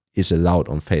what is allowed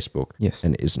on Facebook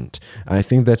and isn't. And I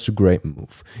think that's a great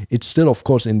move. It's still, of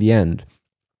course, in the end,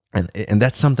 and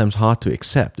that's sometimes hard to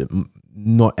accept.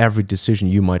 Not every decision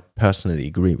you might personally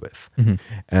agree with.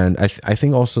 And I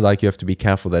think also like you have to be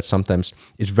careful that sometimes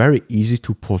it's very easy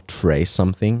to portray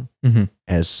something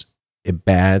as a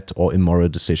bad or immoral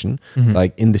decision.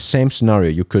 Like in the same scenario,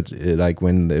 you could like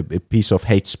when a piece of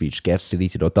hate speech gets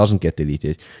deleted or doesn't get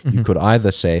deleted, you could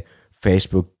either say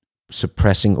Facebook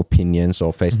suppressing opinions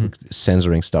or Facebook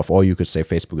censoring stuff, or you could say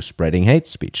Facebook is spreading hate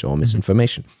speech or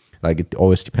misinformation. Like it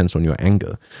always depends on your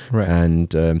angle.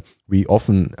 And we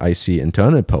often, I see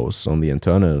internal posts on the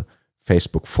internal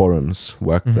Facebook forums,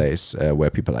 workplace, where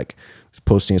people like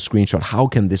posting a screenshot, how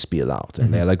can this be allowed?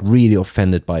 And they're like really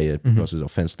offended by it because it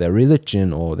offends their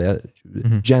religion or their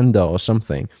gender or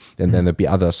something. And then there'd be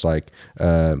others like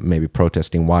maybe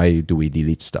protesting, why do we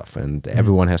delete stuff? And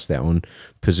everyone has their own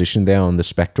position there on the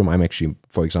spectrum. I'm actually,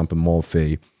 for example, more of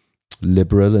a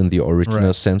liberal in the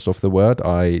original sense of the word.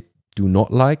 I do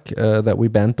not like that we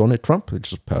banned Donald Trump.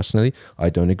 Just personally, I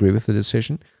don't agree with the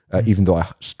decision, even though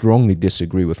I strongly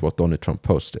disagree with what Donald Trump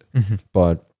posted.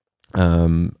 But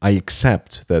I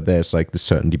accept that there's like this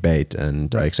certain debate,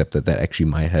 and I accept that that actually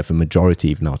might have a majority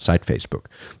even outside Facebook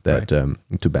that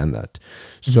to ban that.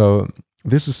 So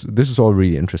this is all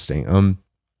really interesting.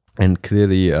 And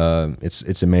clearly,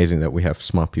 it's amazing that we have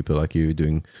smart people like you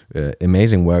doing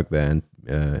amazing work there,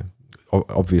 and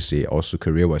obviously also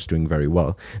career-wise doing very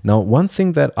well. Now, one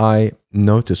thing that I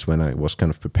noticed when I was kind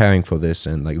of preparing for this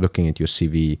and like looking at your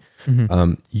CV,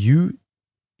 you,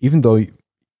 even though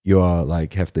you are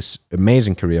like have this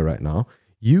amazing career right now,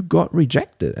 you got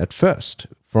rejected at first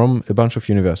from a bunch of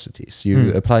universities.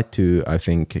 You applied to, I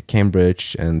think,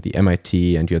 Cambridge and the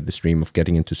MIT, and you had this dream of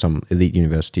getting into some elite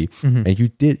university, and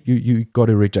you got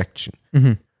a rejection.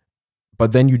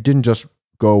 But then you didn't just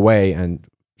go away and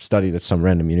studied at some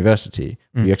random university.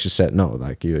 You actually said no,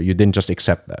 like you didn't just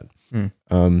accept that.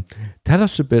 Tell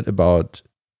us a bit about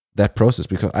that process,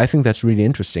 because I think that's really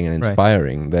interesting and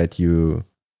inspiring that you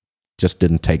just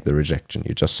didn't take the rejection.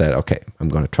 You just said, okay, I'm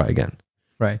going to try again.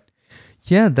 Right.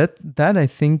 Yeah, that I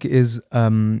think is,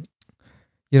 when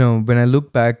I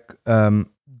look back,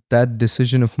 that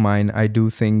decision of mine, I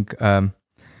do think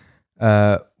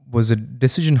was a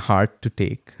decision hard to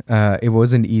take. It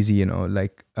wasn't easy,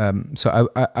 so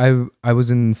I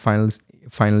was in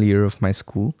final year of my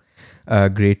school,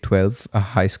 grade 12,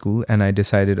 high school, and I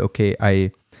decided, okay,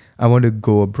 I want to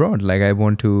go abroad. Like I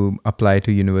want to apply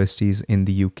to universities in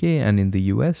the UK and in the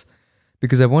US,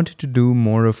 because I wanted to do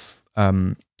more of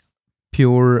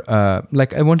pure,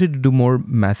 like I wanted to do more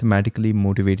mathematically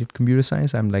motivated computer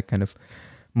science. I'm like kind of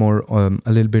more,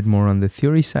 a little bit more on the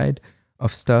theory side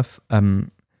of stuff.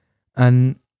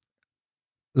 And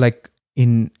like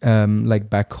in, like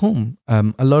back home,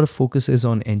 a lot of focus is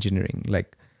on engineering.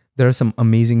 Like there are some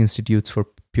amazing institutes for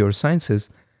pure sciences,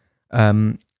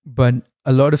 but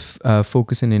a lot of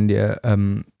focus in India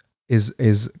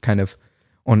is kind of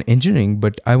on engineering,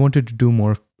 but I wanted to do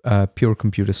more pure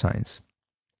computer science.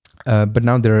 But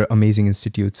now there are amazing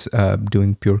institutes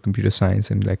doing pure computer science,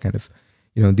 and like kind of,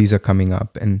 these are coming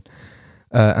up, and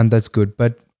that's good.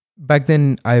 But back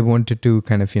then I wanted to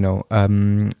kind of,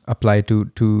 apply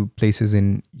to places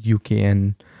in UK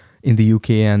and in the UK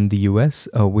and the US,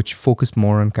 which focused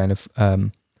more on kind of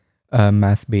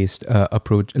math-based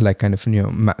approach, like kind of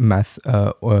math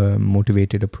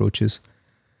motivated approaches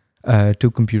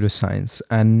to computer science.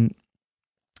 And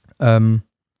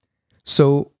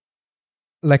so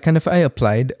like kind of I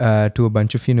applied to a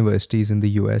bunch of universities in the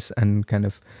US and kind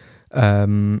of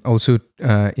also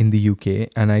in the UK,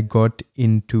 and I got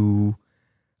into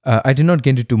I did not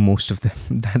get into most of them.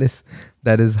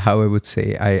 That is how I would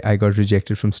say. I got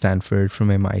rejected from Stanford, from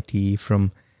MIT,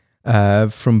 from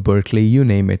Berkeley, you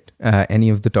name it. Any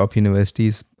of the top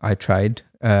universities, I tried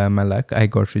my luck. I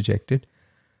got rejected.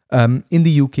 In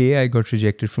the UK, I got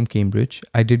rejected from Cambridge.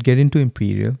 I did get into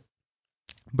Imperial.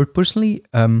 But personally,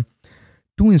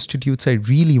 two institutes I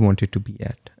really wanted to be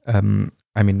at,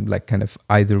 I mean, like kind of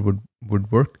either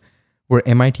would work, were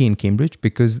MIT and Cambridge,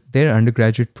 because their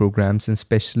undergraduate programs, and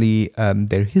especially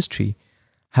their history,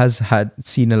 has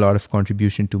seen a lot of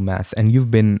contribution to math. And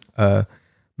you've been a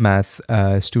math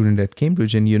student at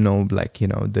Cambridge, and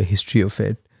the history of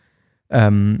it.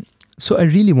 So I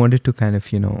really wanted to kind of,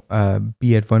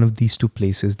 be at one of these two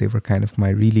places. They were kind of my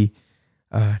really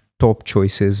top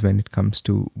choices when it comes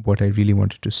to what I really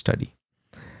wanted to study.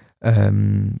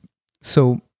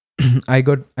 So I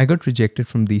got rejected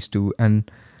from these two, and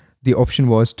the option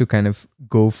was to kind of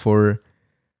go to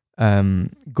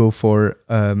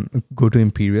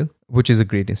Imperial, which is a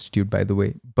great institute, by the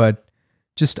way. But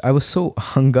just I was so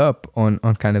hung up on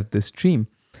kind of this dream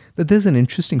that there's an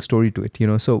interesting story to it.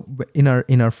 So in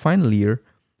our final year,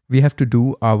 we have to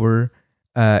do our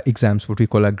exams, what we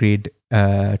call our grade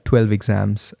 12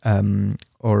 exams,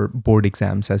 or board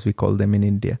exams, as we call them in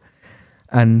India.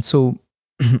 And so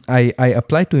I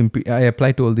applied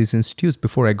to all these institutes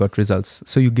before I got results.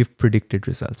 So you give predicted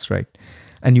results, right?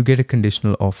 And you get a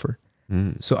conditional offer.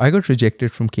 So I got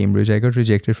rejected from Cambridge, I got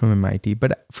rejected from MIT,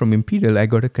 but from Imperial, I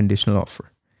got a conditional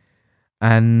offer.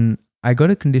 And I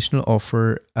got a conditional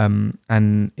offer,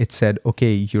 and it said,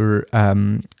 okay, you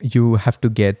have to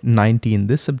get 90 in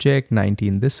this subject, 90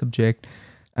 in this subject,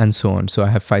 and so on. So I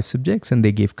have 5 subjects, and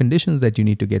they gave conditions that you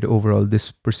need to get overall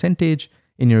this percentage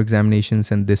in your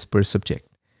examinations and this per subject.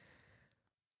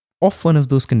 Of one of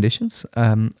those conditions,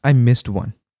 I missed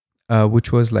one,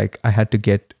 which was like I had to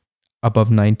get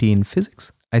above 90 in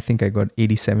physics. I think I got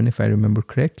 87 if I remember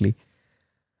correctly.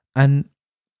 And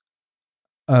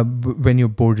when your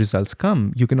board results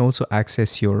come, you can also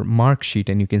access your mark sheet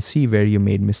and you can see where you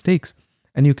made mistakes.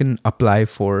 And you can apply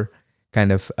for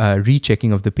kind of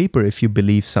rechecking of the paper if you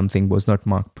believe something was not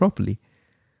marked properly.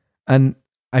 And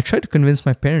I tried to convince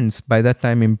my parents. By that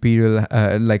time, Imperial,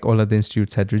 like all other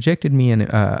institutes, had rejected me, and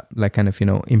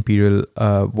Imperial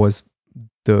was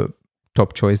the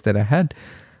top choice that I had.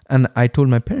 And I told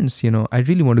my parents, I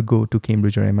really want to go to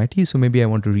Cambridge or MIT, so maybe I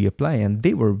want to reapply. And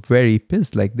they were very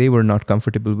pissed. Like, they were not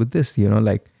comfortable with this,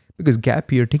 because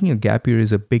taking a gap year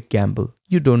is a big gamble.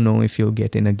 You don't know if you'll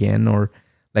get in again, or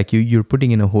like you're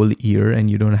putting in a whole year and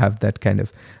you don't have that kind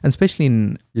of, and especially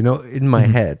in my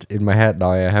head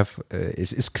now, I have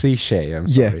it's cliche. I'm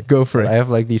sorry. Yeah, go for it. I have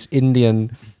like these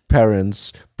Indian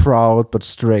parents, proud but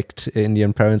strict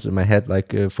Indian parents in my head,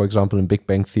 like for example in Big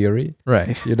Bang Theory,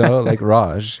 right? Like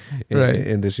Raj, right?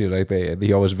 In this, like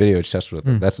they always video chess with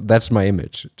them. That's my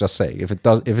image. Just saying, if it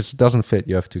doesn't fit,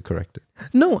 you have to correct it.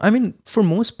 No, I mean, for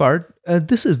most part,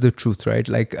 this is the truth, right?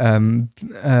 Like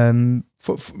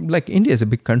for like India is a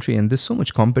big country and there's so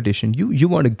much competition. You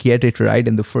want to get it right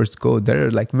in the first go. There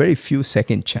are like very few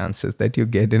second chances that you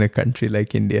get in a country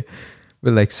like India,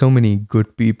 with like so many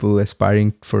good people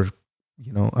aspiring for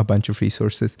a bunch of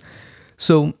resources.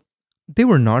 So they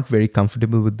were not very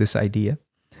comfortable with this idea.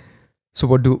 So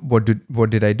what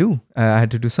did I do? I had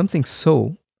to do something.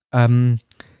 So one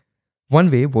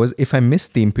way was, if I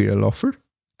missed the Imperial offer,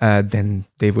 then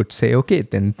they would say, okay,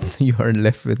 then you are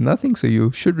left with nothing, so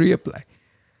you should reapply.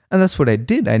 And that's what I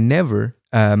did. I never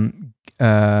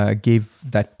gave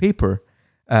that paper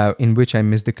in which I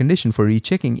missed the condition for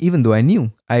rechecking, even though I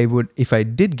knew I would, if I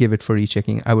did give it for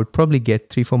rechecking, I would probably get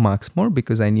 3-4 marks more,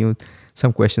 because I knew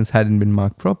some questions hadn't been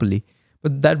marked properly.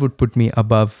 But that would put me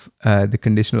above the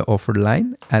conditional offer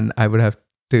line, and I would have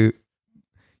to,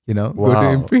 go to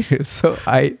Imperial. So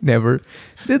I never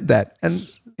did that. And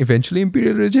eventually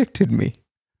Imperial rejected me,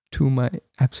 to my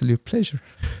absolute pleasure.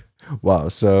 Wow.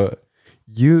 So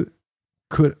you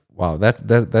could,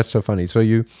 that's so funny. So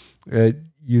you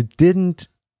didn't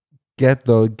get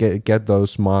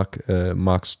those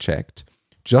marks checked,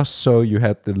 just so you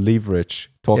had the leverage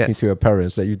talking to your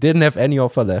parents that you didn't have any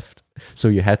offer left, so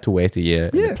you had to wait a year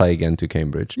and apply again to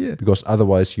Cambridge, because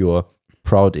otherwise your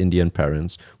proud Indian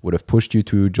parents would have pushed you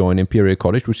to join Imperial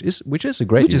College, which is a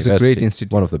great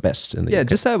institute, one of the best in the UK.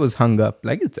 Just I was hung up.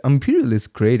 Like, Imperial is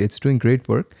great, it's doing great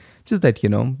work. Just that,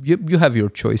 you have your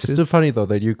choices. It's still funny though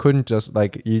that you couldn't just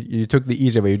like, you took the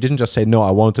easy way. You didn't just say, no,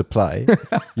 I won't apply.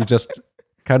 You just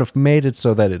kind of made it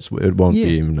so that it won't be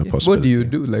even a possibility. What do you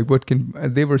do?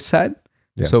 Like, they were sad.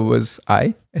 Yeah. So was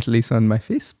I, at least on my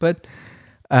face. But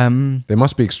they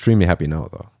must be extremely happy now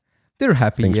though. They're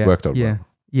happy. Things worked out well.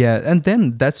 Yeah. And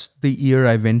then that's the year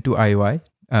I went to IOI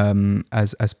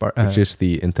as part, which is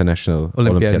the International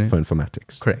Olympiad for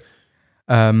Informatics. Correct.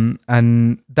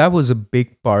 And that was a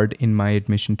big part in my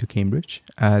admission to Cambridge.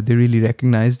 They really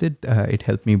recognized it. It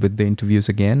helped me with the interviews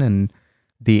again and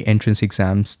the entrance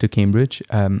exams to Cambridge.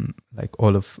 Like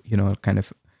all of, kind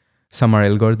of Some are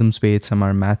algorithms based, some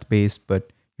are math based,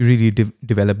 but you really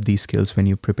develop these skills when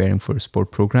you're preparing for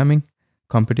sport programming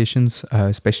competitions,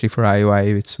 especially for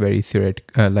IOI. It's very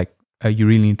theoretical. You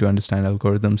really need to understand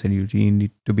algorithms, and you really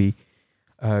need to be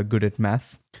good at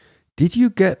math. Did you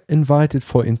get invited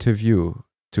for interview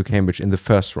to Cambridge in the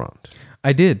first round?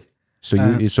 I did.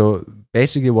 So so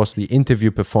basically, it was the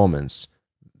interview performance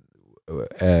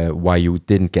why you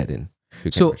didn't get in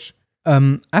to Cambridge.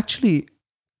 So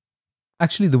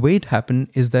actually, the way it happened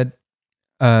is that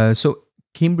so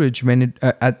Cambridge, when it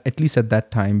at least at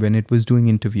that time when it was doing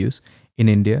interviews in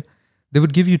India, they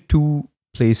would give you two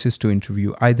places to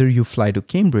interview. Either you fly to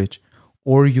Cambridge,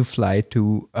 or you fly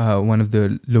to one of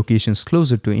the locations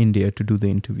closer to India to do the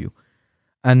interview.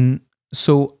 And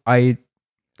so I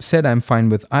said I'm fine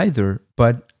with either,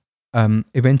 but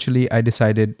eventually I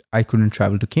decided I couldn't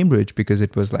travel to Cambridge because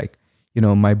it was like,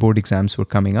 my board exams were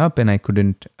coming up and I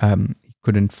couldn't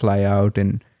fly out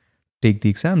and take the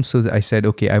exam. So I said,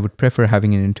 okay, I would prefer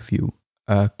having an interview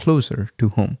closer to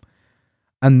home.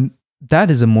 And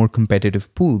that is a more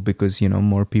competitive pool because,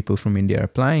 more people from India are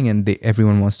applying and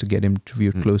everyone wants to get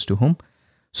interviewed close to home.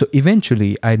 So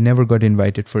eventually I never got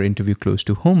invited for interview close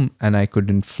to home and I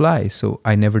couldn't fly. So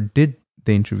I never did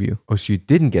the interview. Oh, so you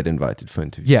didn't get invited for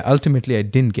interview? Yeah, ultimately I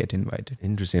didn't get invited.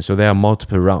 Interesting. So there are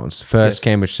multiple rounds. First, yes.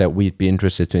 Cambridge said we'd be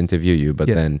interested to interview you, but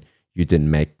then you didn't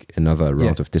make another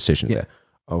round of decision there.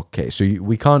 Okay, so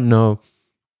we can't know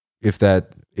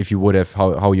if you would have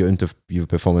how your interview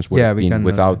performance would have been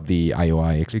without the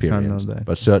IOI experience.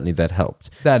 But certainly that helped.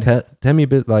 Tell me a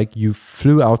bit, like you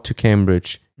flew out to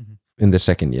Cambridge in the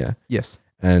second year. Yes.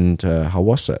 And how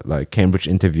was that? Like Cambridge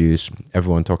interviews,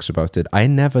 everyone talks about it. I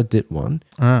never did one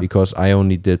because I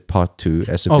only did part 2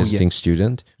 as a visiting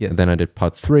student. Yes. And then I did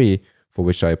part 3 for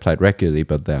which I applied regularly,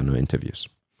 but there are no interviews.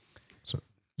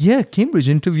 Yeah, Cambridge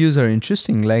interviews are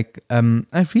interesting. Like,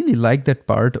 I really like that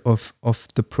part of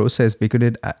the process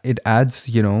because it adds,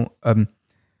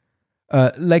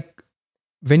 like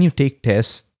when you take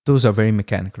tests, those are very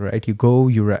mechanical, right? You go,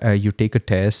 you take a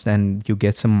test and you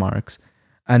get some marks,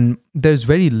 and there's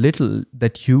very little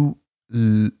that you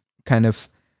learn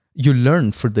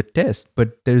for the test,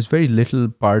 but there's very little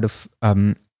part of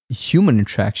human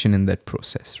interaction in that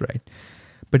process, right?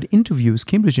 But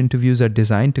Cambridge interviews are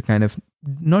designed to kind of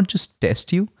not just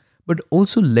test you, but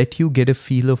also let you get a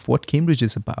feel of what Cambridge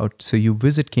is about. So you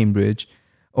visit Cambridge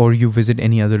or you visit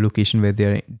any other location where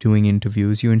they're doing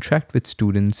interviews, you interact with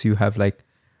students, you have like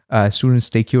students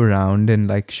take you around and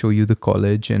like show you the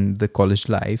college and the college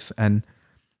life. And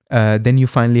then you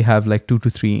finally have like 2 to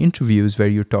 3 interviews where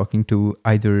you're talking to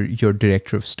either your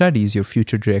director of studies, your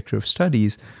future director of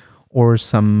studies, or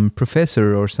some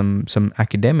professor or some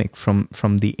academic from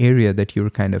the area that you're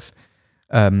kind of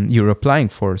you're applying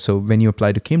for. So when you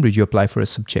apply to Cambridge, you apply for a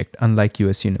subject, unlike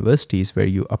US universities where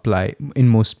you apply, in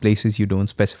most places you don't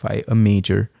specify a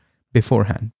major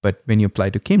beforehand. But when you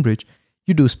apply to Cambridge,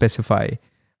 you do specify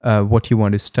what you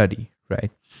want to study,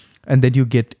 right? And then you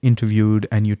get interviewed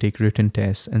and you take written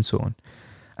tests and so on.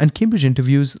 And Cambridge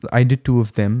interviews, I did 2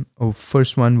 of them.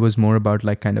 First one was more about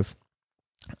like kind of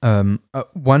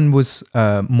one was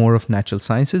more of natural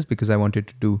sciences because I wanted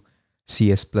to do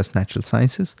CS plus natural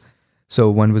sciences. So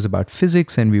one was about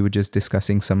physics and we were just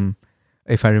discussing some,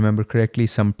 if I remember correctly,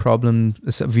 some problems.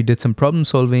 So we did some problem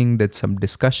solving, did some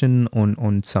discussion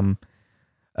on some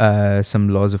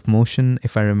laws of motion,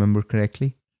 if I remember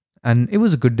correctly. And it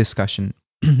was a good discussion,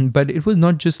 but it was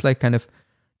not just like kind of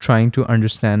trying to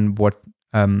understand what,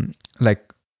 kind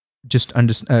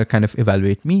of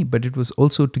evaluate me, but it was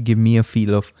also to give me a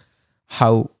feel of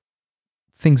how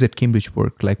things at Cambridge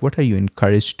work. Like, what are you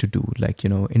encouraged to do? Like,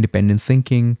 independent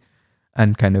thinking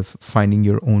and kind of finding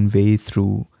your own way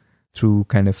through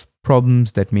kind of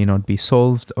problems that may not be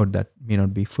solved or that may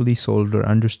not be fully solved or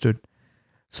understood.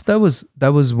 So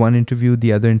that was one interview.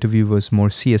 The other interview was more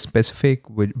CS specific,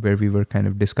 where we were kind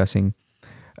of discussing.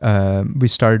 We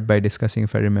started by discussing,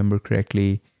 if I remember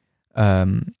correctly,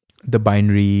 the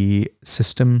binary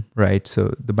system, right?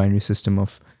 So the binary system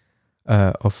of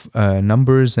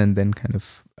numbers, and then kind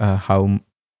of how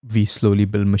we slowly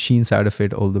build machines out of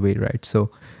it all the way, right?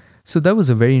 So that was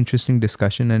a very interesting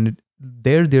discussion, and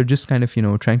they're just kind of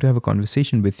trying to have a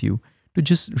conversation with you to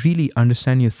just really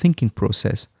understand your thinking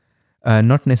process,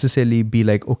 not necessarily be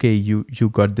like, okay, you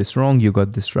got this wrong, you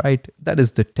got this right. That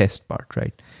is the test part,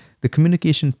 right? The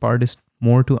communication part is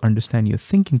more to understand your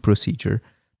thinking procedure,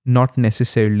 not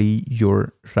necessarily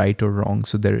you're right or wrong.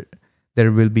 So there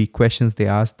will be questions they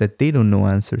ask that they don't know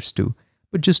answers to,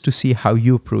 but just to see how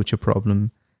you approach a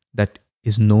problem that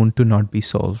is known to not be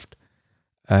solved,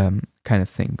 kind of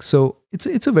thing. So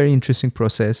it's a very interesting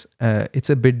process. It's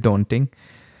a bit daunting,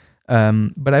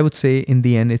 But I would say in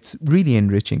the end, it's really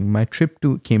enriching. My trip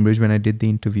to Cambridge when I did the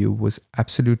interview was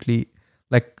absolutely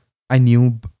like, I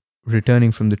knew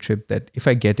returning from the trip that if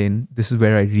I get in, this is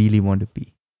where I really want to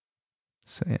be.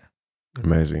 So yeah.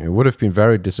 Amazing. It would have been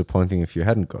very disappointing if you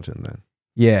hadn't gotten then.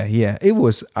 Yeah. It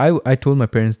was. I told my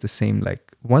parents the same.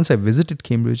 Like once I visited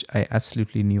Cambridge, I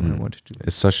absolutely knew I wanted to.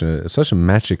 It's such a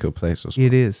magical place as well.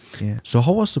 It is. Yeah. So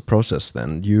how was the process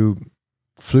then? You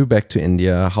flew back to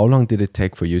India. How long did it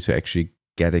take for you to actually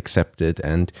get accepted?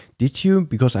 And did you,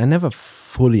 because I never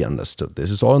fully understood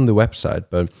this, it's all on the website,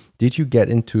 but did you get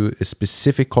into a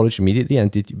specific college immediately?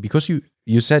 And because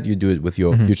you said you do it with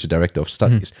your future director of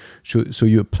studies, so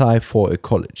you apply for a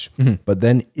college, but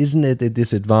then isn't it a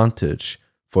disadvantage,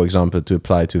 for example, to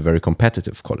apply to a very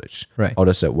competitive college? Right. How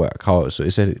does that work? So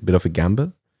is it a bit of a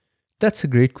gamble? That's a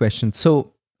great question.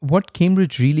 So what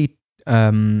Cambridge really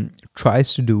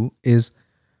tries to do is,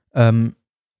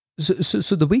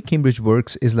 so the way Cambridge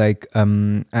works is like,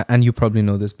 and you probably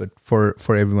know this, but for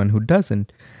everyone who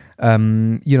doesn't,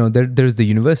 there's the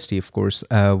university, of course,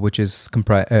 which is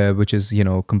composed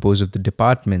of the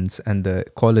departments and the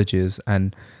colleges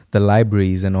and the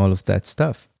libraries and all of that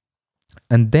stuff.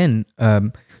 And then,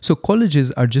 so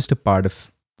colleges are just a part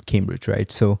of Cambridge,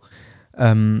 right? So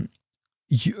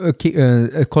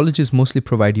colleges mostly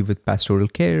provide you with pastoral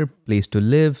care, place to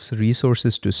live,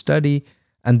 resources to study,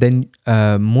 and then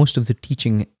most of the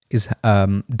teaching is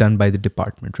done by the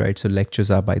department, right? So lectures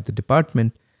are by the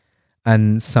department,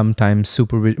 and sometimes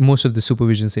most of the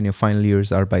supervisions in your final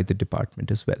years are by the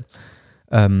department as well.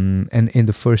 And in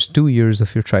the first 2 years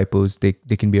of your tripos,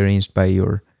 they can be arranged by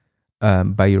your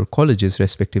colleges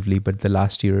respectively, but the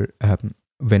last year,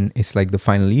 when it's like the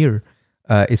final year,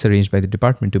 it's arranged by the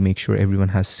department to make sure everyone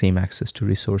has same access to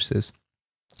resources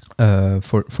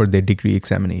for their degree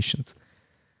examinations.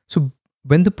 So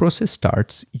when the process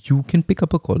starts, you can pick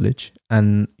up a college,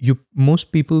 and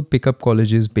most people pick up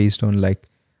colleges based on like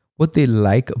what they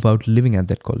like about living at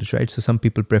that college, right? So some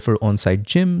people prefer on-site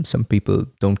gym, some people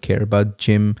don't care about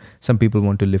gym, some people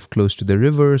want to live close to the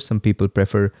river, some people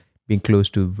prefer being close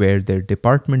to where their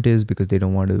department is because they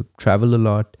don't want to travel a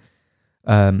lot.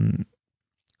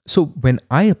 So when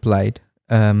I applied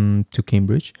to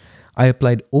Cambridge, I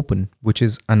applied open, which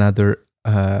is another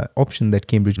option that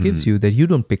Cambridge gives you, that you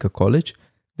don't pick a college.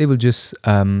 They will just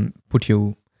put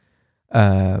you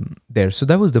there. So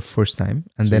that was the first time.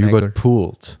 And so then you got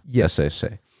pulled, yes, as they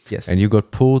say. Yes. And you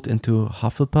got pulled into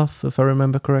Hufflepuff, if I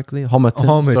remember correctly.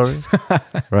 Homerton, sorry.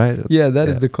 Right? Yeah, that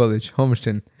is the college,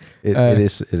 Homerton. It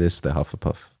is the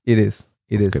Hufflepuff. It is.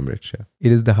 Cambridge, yeah.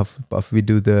 It is the Hufflepuff. We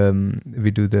do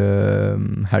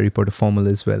the Harry Potter formal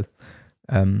as well.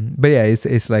 But yeah,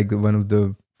 it's like one of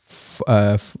the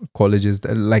colleges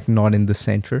that like not in the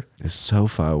center. It's so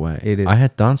far away. It is. I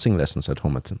had dancing lessons at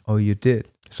Homerton. Oh, you did?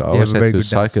 So I always had to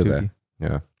cycle there.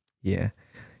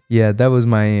 Yeah, that was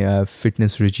my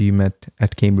fitness regime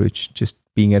at Cambridge. Just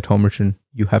being at Homerton,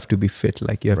 you have to be fit.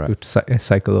 Like you have to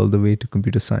cycle all the way to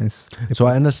computer science. So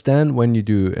I understand when you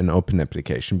do an open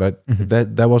application, but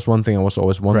that was one thing I was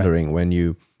always wondering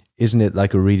isn't it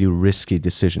like a really risky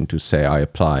decision to say I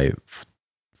apply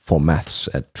for maths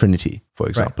at Trinity, for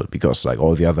example, because like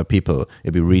all the other people,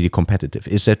 it'd be really competitive.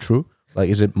 Is that true? Like,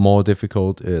 is it more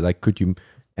difficult?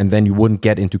 And then you wouldn't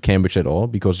get into Cambridge at all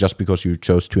because you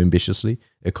chose too ambitiously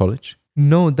a college?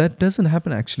 No, that doesn't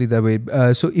happen actually that way.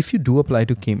 So if you do apply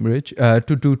to Cambridge,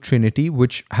 to do Trinity,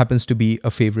 which happens to be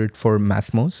a favorite for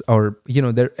Mathmos, or,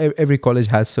 every college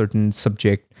has certain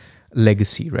subject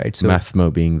legacy, right? So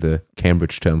Mathmo being the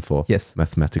Cambridge term for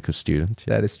mathematical student.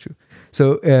 That is true.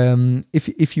 So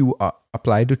if you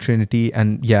apply to Trinity,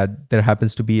 and there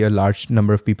happens to be a large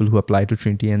number of people who apply to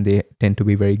Trinity, and they tend to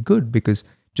be very good because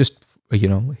just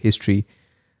history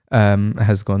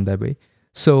has gone that way.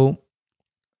 So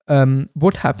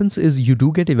what happens is you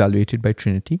do get evaluated by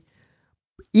Trinity.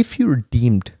 If you're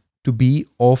deemed to be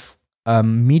of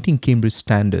meeting Cambridge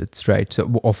standards, right?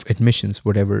 So of admissions,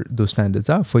 whatever those standards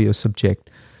are for your subject,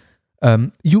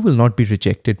 you will not be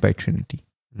rejected by Trinity,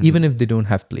 even if they don't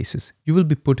have places. You will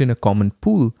be put in a common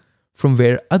pool from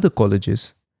where other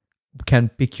colleges can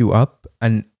pick you up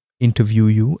and interview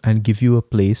you and give you a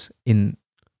place in.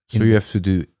 So you have to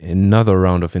do another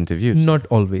round of interviews? Not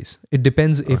always. It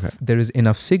depends if there is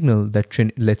enough signal that,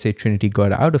 let's say Trinity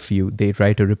got out of you, they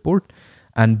write a report,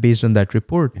 and based on that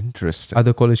report,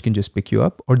 other college can just pick you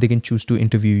up, or they can choose to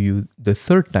interview you the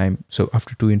third time. So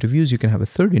after 2 interviews, you can have a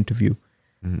third interview,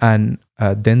 and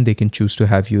then they can choose to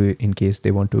have you in case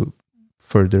they want to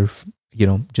further,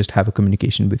 just have a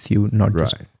communication with you, not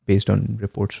just based on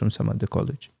reports from some other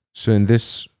college. So in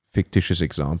this fictitious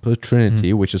example,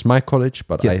 Trinity, which is my college,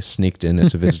 but I sneaked in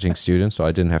as a visiting student, so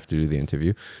I didn't have to do the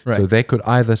interview. Right. So they could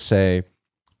either say,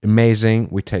 amazing,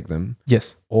 we take them.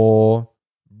 Yes. Or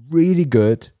really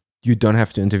good, you don't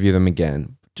have to interview them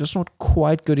again. Just not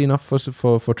quite good enough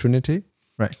for Trinity.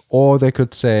 Right. Or they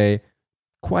could say,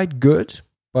 quite good,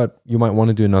 but you might want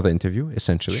to do another interview,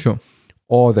 essentially. Sure.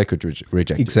 Or they could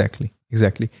reject it.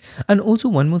 Exactly. And also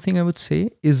one more thing I would say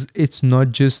is it's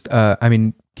not just,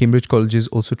 Cambridge colleges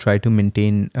also try to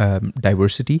maintain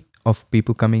diversity of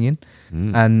people coming in.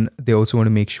 And they also want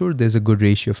to make sure there's a good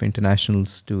ratio of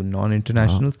internationals to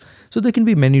non-internationals. So there can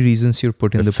be many reasons you're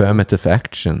put in the affirmative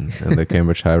action in the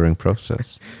Cambridge hiring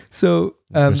process. So,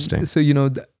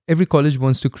 every college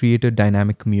wants to create a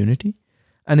dynamic community.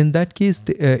 And in that case,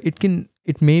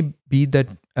 it may be that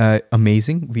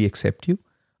amazing, we accept you.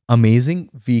 Amazing,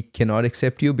 we cannot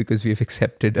accept you because we've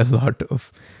accepted a lot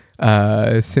of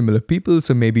similar people.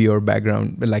 So maybe your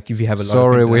background, like if you have a lot.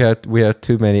 Sorry, we had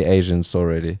too many Asians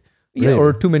already. Yeah, really?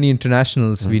 Or too many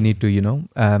internationals. We need to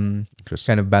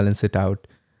kind of balance it out,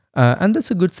 and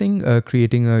that's a good thing.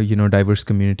 Creating a diverse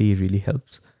community really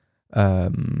helps.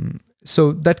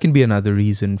 So that can be another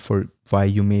reason for why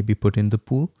you may be put in the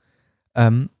pool.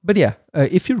 But yeah,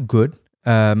 if you're good,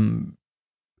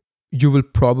 you will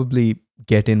probably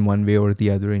get in one way or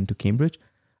the other into Cambridge.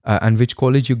 And which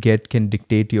college you get can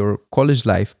dictate your college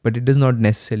life, but it does not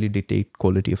necessarily dictate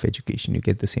quality of education. You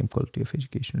get the same quality of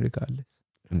education regardless.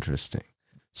 Interesting.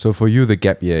 So for you, the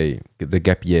gap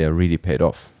year really paid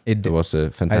off. It was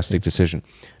a fantastic decision.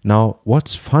 Now,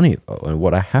 what's funny though, and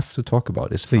what I have to talk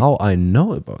about is how I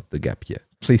know about the gap year.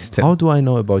 Please tell. How do I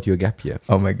know about your gap year?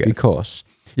 Oh my God. Because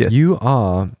you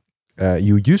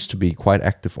used to be quite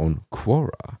active on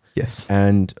Quora. Yes.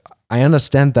 And I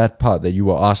understand that part, that you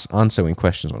were answering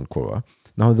questions on Quora.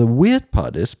 Now, the weird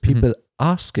part is people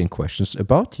asking questions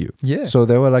about you. Yeah. So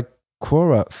there were like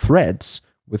Quora threads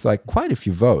with like quite a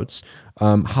few votes.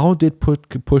 How did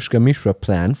Pushkar Mishra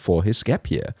plan for his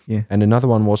gap year? Yeah. And another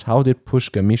one was, how did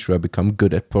Pushkar Mishra become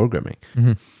good at programming?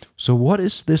 So what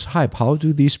is this hype? How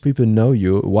do these people know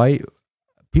you? Why?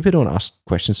 People don't ask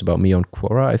questions about me on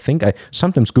Quora. I think I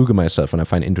sometimes Google myself when I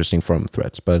find interesting forum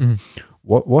threads. But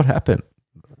what happened?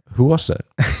 Who was that?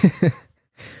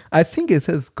 I think it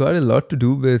has got a lot to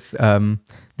do with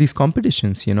these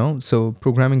competitions, so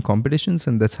programming competitions.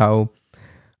 And that's how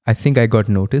I think I got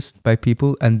noticed by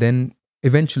people. And then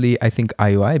eventually I think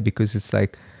IOI, because it's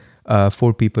like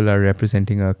 4 people are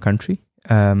representing a country.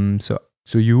 So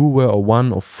you were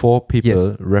one of 4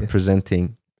 people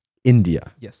representing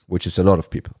India, which is a lot of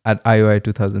people. At IOI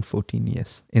 2014,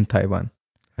 yes, in Taiwan.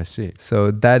 I see. So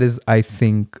that is, I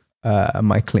think,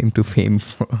 my claim to fame,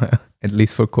 at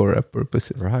least for Quora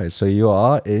purposes. Right. So you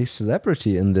are a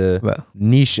celebrity in the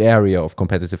niche area of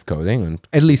competitive coding and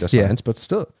at least science, but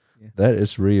still, that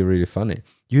is really, really funny.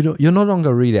 You're no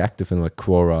longer really active in like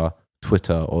Quora,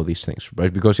 Twitter, all these things,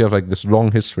 right? Because you have like this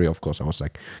long history. Of course, I was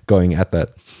like going at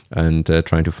that and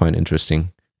trying to find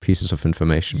interesting pieces of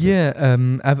information. Yeah,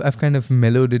 I've kind of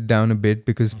mellowed it down a bit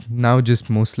because now just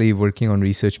mostly working on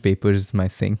research papers is my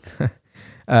thing.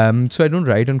 So I don't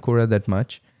write on Quora that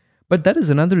much. But that is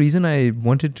another reason I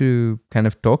wanted to kind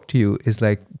of talk to you is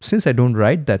like, since I don't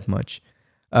write that much,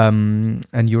 and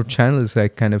your channel is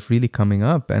like kind of really coming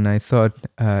up, and I thought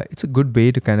it's a good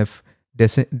way to kind of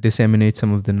disseminate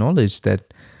some of the knowledge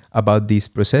that about these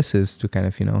processes to kind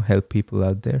of, help people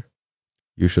out there.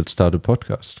 You should start a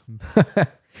podcast.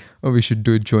 Or we should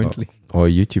do it jointly. Or a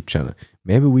YouTube channel.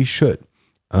 Maybe we should.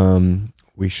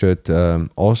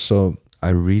 Also, I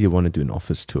really want to do an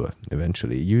office tour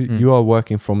eventually. You are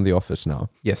working from the office now.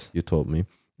 Yes. You told me.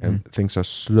 And things are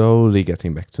slowly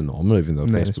getting back to normal, even though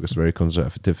Facebook is very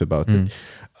conservative about it.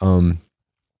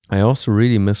 I also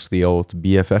really miss the old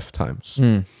BFF times.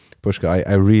 Pushkar,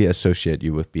 I really associate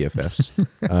you with BFFs.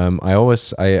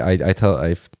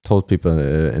 I've told people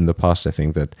in the past, I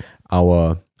think, that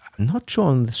I'm not sure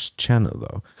on this channel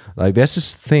though. Like there's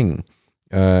this thing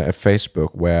at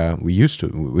Facebook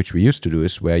which we used to do,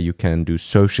 is where you can do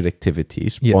social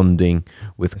activities, bonding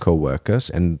with coworkers,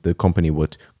 and the company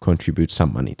would contribute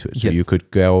some money to it. So you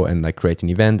could go and like create an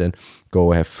event and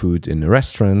go have food in a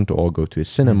restaurant or go to a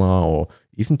cinema or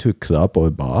even to a club or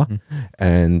a bar,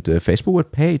 and Facebook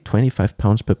would pay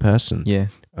 £25 per person,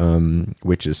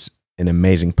 which is an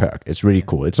amazing perk. It's really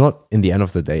cool. It's not, in the end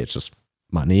of the day, it's just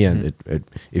money, and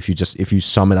if you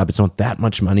sum it up, it's not that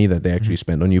much money that they actually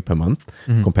spend on you per month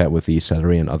compared with the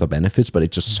salary and other benefits, but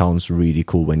it just sounds really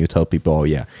cool when you tell people, oh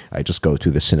yeah, I just go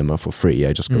to the cinema for free,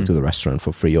 I just go to the restaurant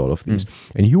for free, all of these.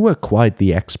 And you were quite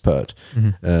the expert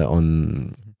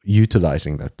on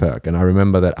utilizing that perk. And I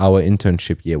remember that our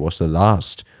internship year was the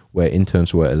last where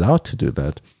interns were allowed to do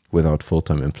that without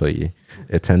full-time employee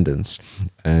attendance.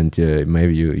 And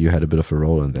maybe you had a bit of a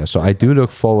role in there. So I do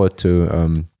look forward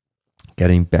to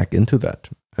getting back into that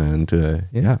and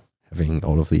having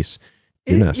all of these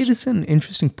dinners. It is an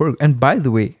interesting perk. And by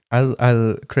the way,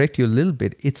 I'll correct you a little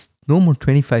bit. It's no more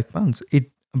 25 pounds.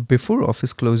 Before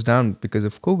office closed down because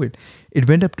of COVID, it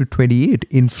went up to 28.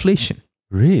 Inflation.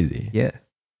 Really? Yeah.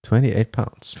 28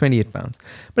 pounds. 28 pounds.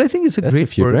 But I think it's That's great a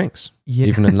few perk. drinks,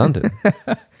 even in London.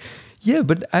 Yeah,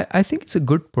 but I think it's a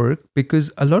good perk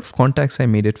because a lot of contacts I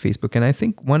made at Facebook, and I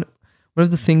think one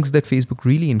of the things that Facebook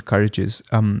really encourages,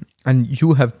 and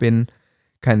you have been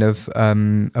kind of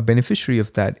a beneficiary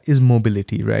of that, is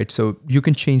mobility, right? So you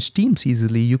can change teams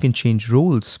easily, you can change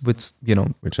roles with,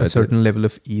 a certain level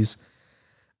of ease.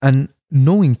 And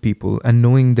knowing people and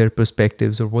knowing their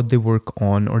perspectives or what they work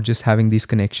on, or just having these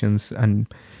connections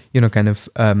and,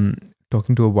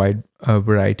 talking to a wide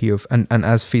variety of, and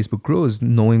as Facebook grows,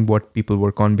 knowing what people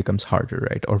work on becomes harder,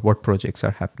 right? Or what projects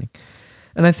are happening.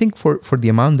 And I think for the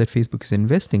amount that Facebook is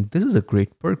investing, this is a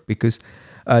great perk because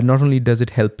not only does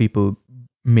it help people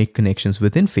make connections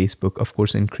within Facebook, of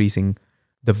course, increasing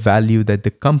the value that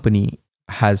the company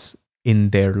has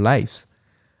in their lives.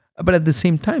 But at the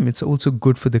same time, it's also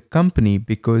good for the company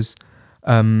because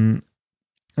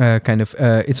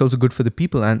it's also good for the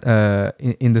people, and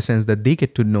in the sense that they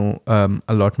get to know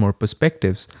a lot more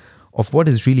perspectives of what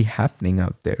is really happening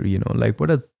out there. Like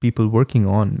what are people working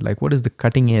on? Like what is the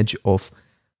cutting edge of,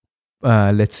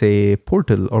 let's say,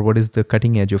 Portal, or what is the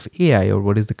cutting edge of AI, or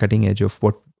what is the cutting edge of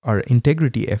what are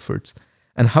integrity efforts?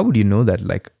 And how would you know that?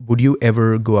 Like, would you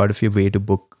ever go out of your way to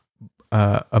book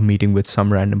a meeting with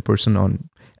some random person on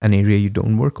an area you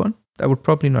don't work on? That would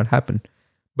probably not happen.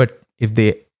 But if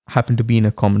they happen to be in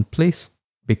a common place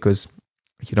because,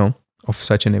 of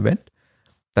such an event,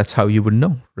 that's how you would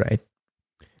know, right?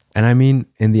 And I mean,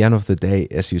 in the end of the day,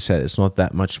 as you said, it's not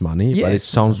that much money, but it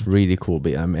sounds really cool.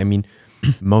 But I mean,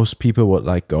 most people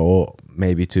would go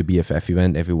maybe to a BFF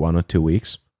event every 1 or 2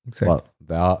 weeks. Exactly.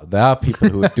 Well, there are people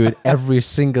who would do it every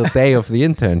single day of the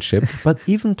internship, but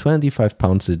even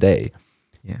 £25 a day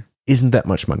isn't that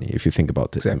much money if you think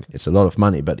about it. Exactly. I mean, it's a lot of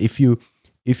money, but if you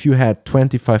had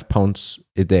 £25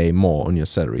 a day more on your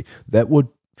salary, that would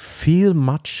feel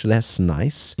much less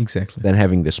nice than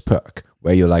having this perk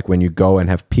where you're like, when you go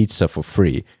and have pizza for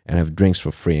free and have drinks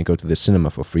for free and go to the cinema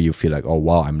for free, you feel like, oh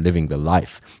wow, I'm living the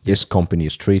life. This company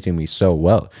is treating me so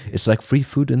well. It's like free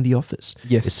food in the office.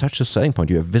 Yes. It's such a selling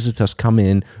point. You have visitors come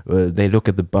in, they look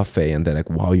at the buffet and they're like,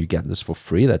 wow, you get this for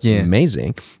free. That's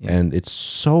amazing. Yeah. And it's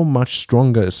so much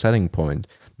stronger a selling point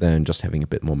than just having a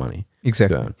bit more money.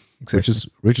 Exactly.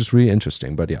 Which is really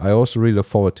interesting. But yeah, I also really look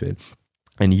forward to it.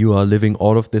 And you are living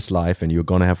all of this life and you're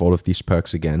going to have all of these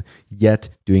perks again, yet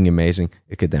doing amazing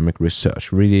academic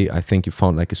research. Really, I think you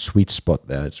found like a sweet spot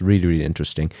there. It's really, really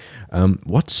interesting.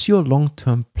 What's your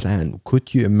long-term plan?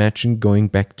 Could you imagine going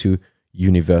back to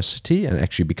university and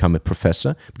actually become a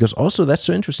professor? Because also that's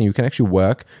so interesting. You can actually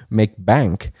work, make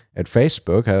bank at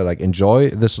Facebook, enjoy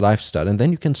this lifestyle, and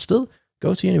then you can still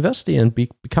go to university and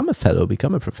become a fellow,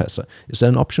 become a professor. Is that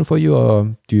an option for you,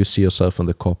 or do you see yourself in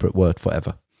the corporate world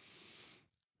forever?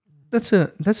 That's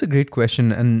a great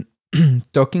question. And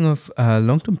talking of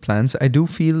long-term plans, I do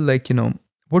feel like,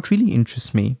 what really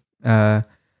interests me, and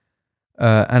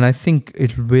I think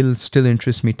it will still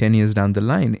interest me 10 years down the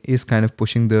line, is kind of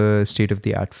pushing the state of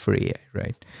the art for AI,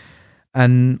 right?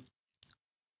 And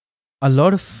a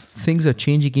lot of things are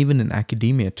changing even in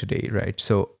academia today, right?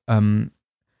 So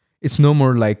it's no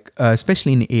more like,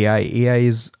 especially in AI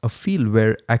is a field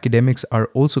where academics are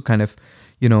also kind of,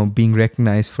 being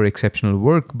recognized for exceptional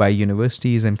work by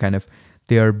universities, and kind of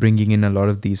they are bringing in a lot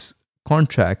of these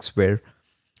contracts where,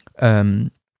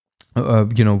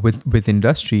 with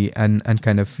industry and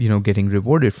kind of, getting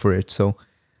rewarded for it. So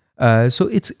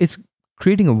it's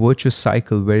creating a virtuous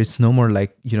cycle where it's no more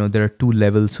like, there are two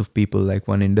levels of people, like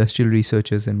one industrial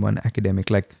researchers and one academic.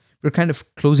 Like we're kind of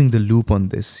closing the loop on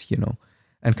this,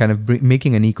 and kind of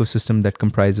making an ecosystem that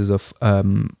comprises of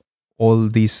all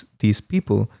these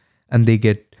people, and they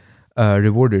get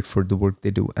rewarded for the work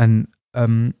they do. And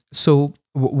so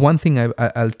one thing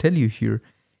I'll tell you here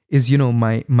is,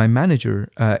 my manager,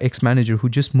 ex-manager who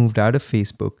just moved out of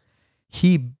Facebook,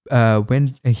 he's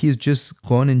just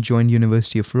gone and joined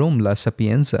University of Rome, La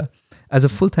Sapienza, as a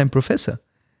full-time professor.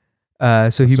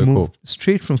 So he moved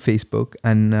straight from Facebook,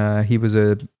 and he was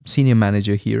a senior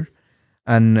manager here,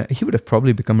 and he would have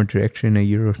probably become a director in a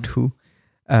year or two.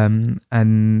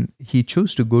 And he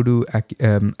chose to go to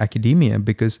academia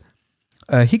because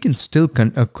he can still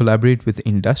collaborate with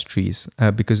industries,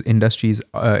 because industries,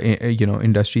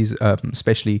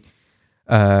 especially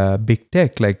big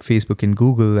tech like Facebook and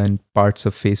Google and parts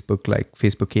of Facebook like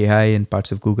Facebook AI and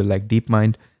parts of Google like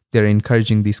DeepMind, they're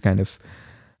encouraging these kind of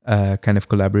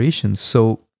collaborations.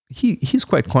 So he's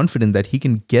quite confident that he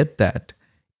can get that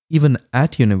even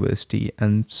at university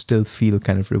and still feel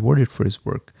kind of rewarded for his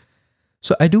work.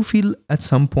 So I do feel at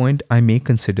some point I may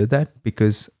consider that,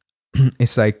 because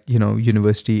it's like,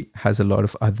 university has a lot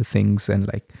of other things, and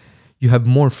like you have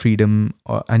more freedom,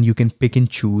 and you can pick and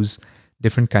choose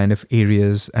different kind of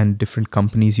areas and different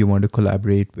companies you want to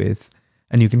collaborate with,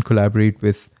 and you can collaborate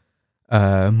with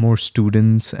more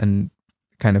students, and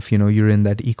kind of, you're in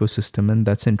that ecosystem, and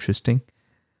that's interesting.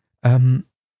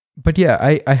 But yeah,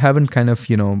 I haven't kind of,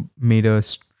 made a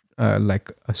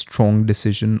strong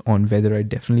decision on whether I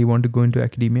definitely want to go into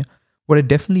academia. What I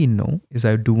definitely know is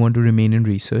I do want to remain in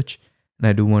research, and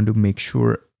I do want to make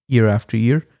sure year after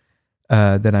year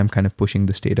that I'm kind of pushing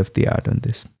the state of the art on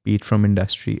this, be it from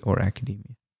industry or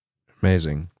academia.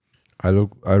 Amazing. I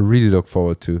really look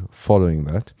forward to following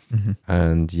that. Mm-hmm.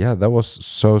 And yeah, that was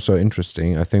so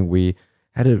interesting. I think we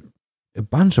had a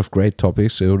bunch of great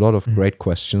topics, a lot of great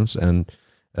questions, and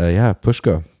yeah,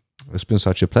 Pushkar, it's been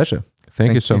such a pleasure.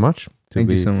 Thank you so much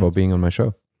for being on my show.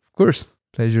 Of course,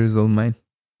 pleasure is all mine.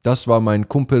 Das war mein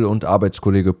Kumpel und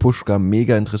Arbeitskollege Pushkar,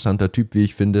 mega interessanter Typ, wie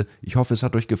ich finde. Ich hoffe, es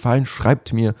hat euch gefallen.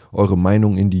 Schreibt mir eure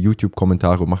Meinung in die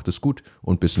YouTube-Kommentare. Macht es gut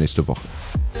und bis nächste Woche.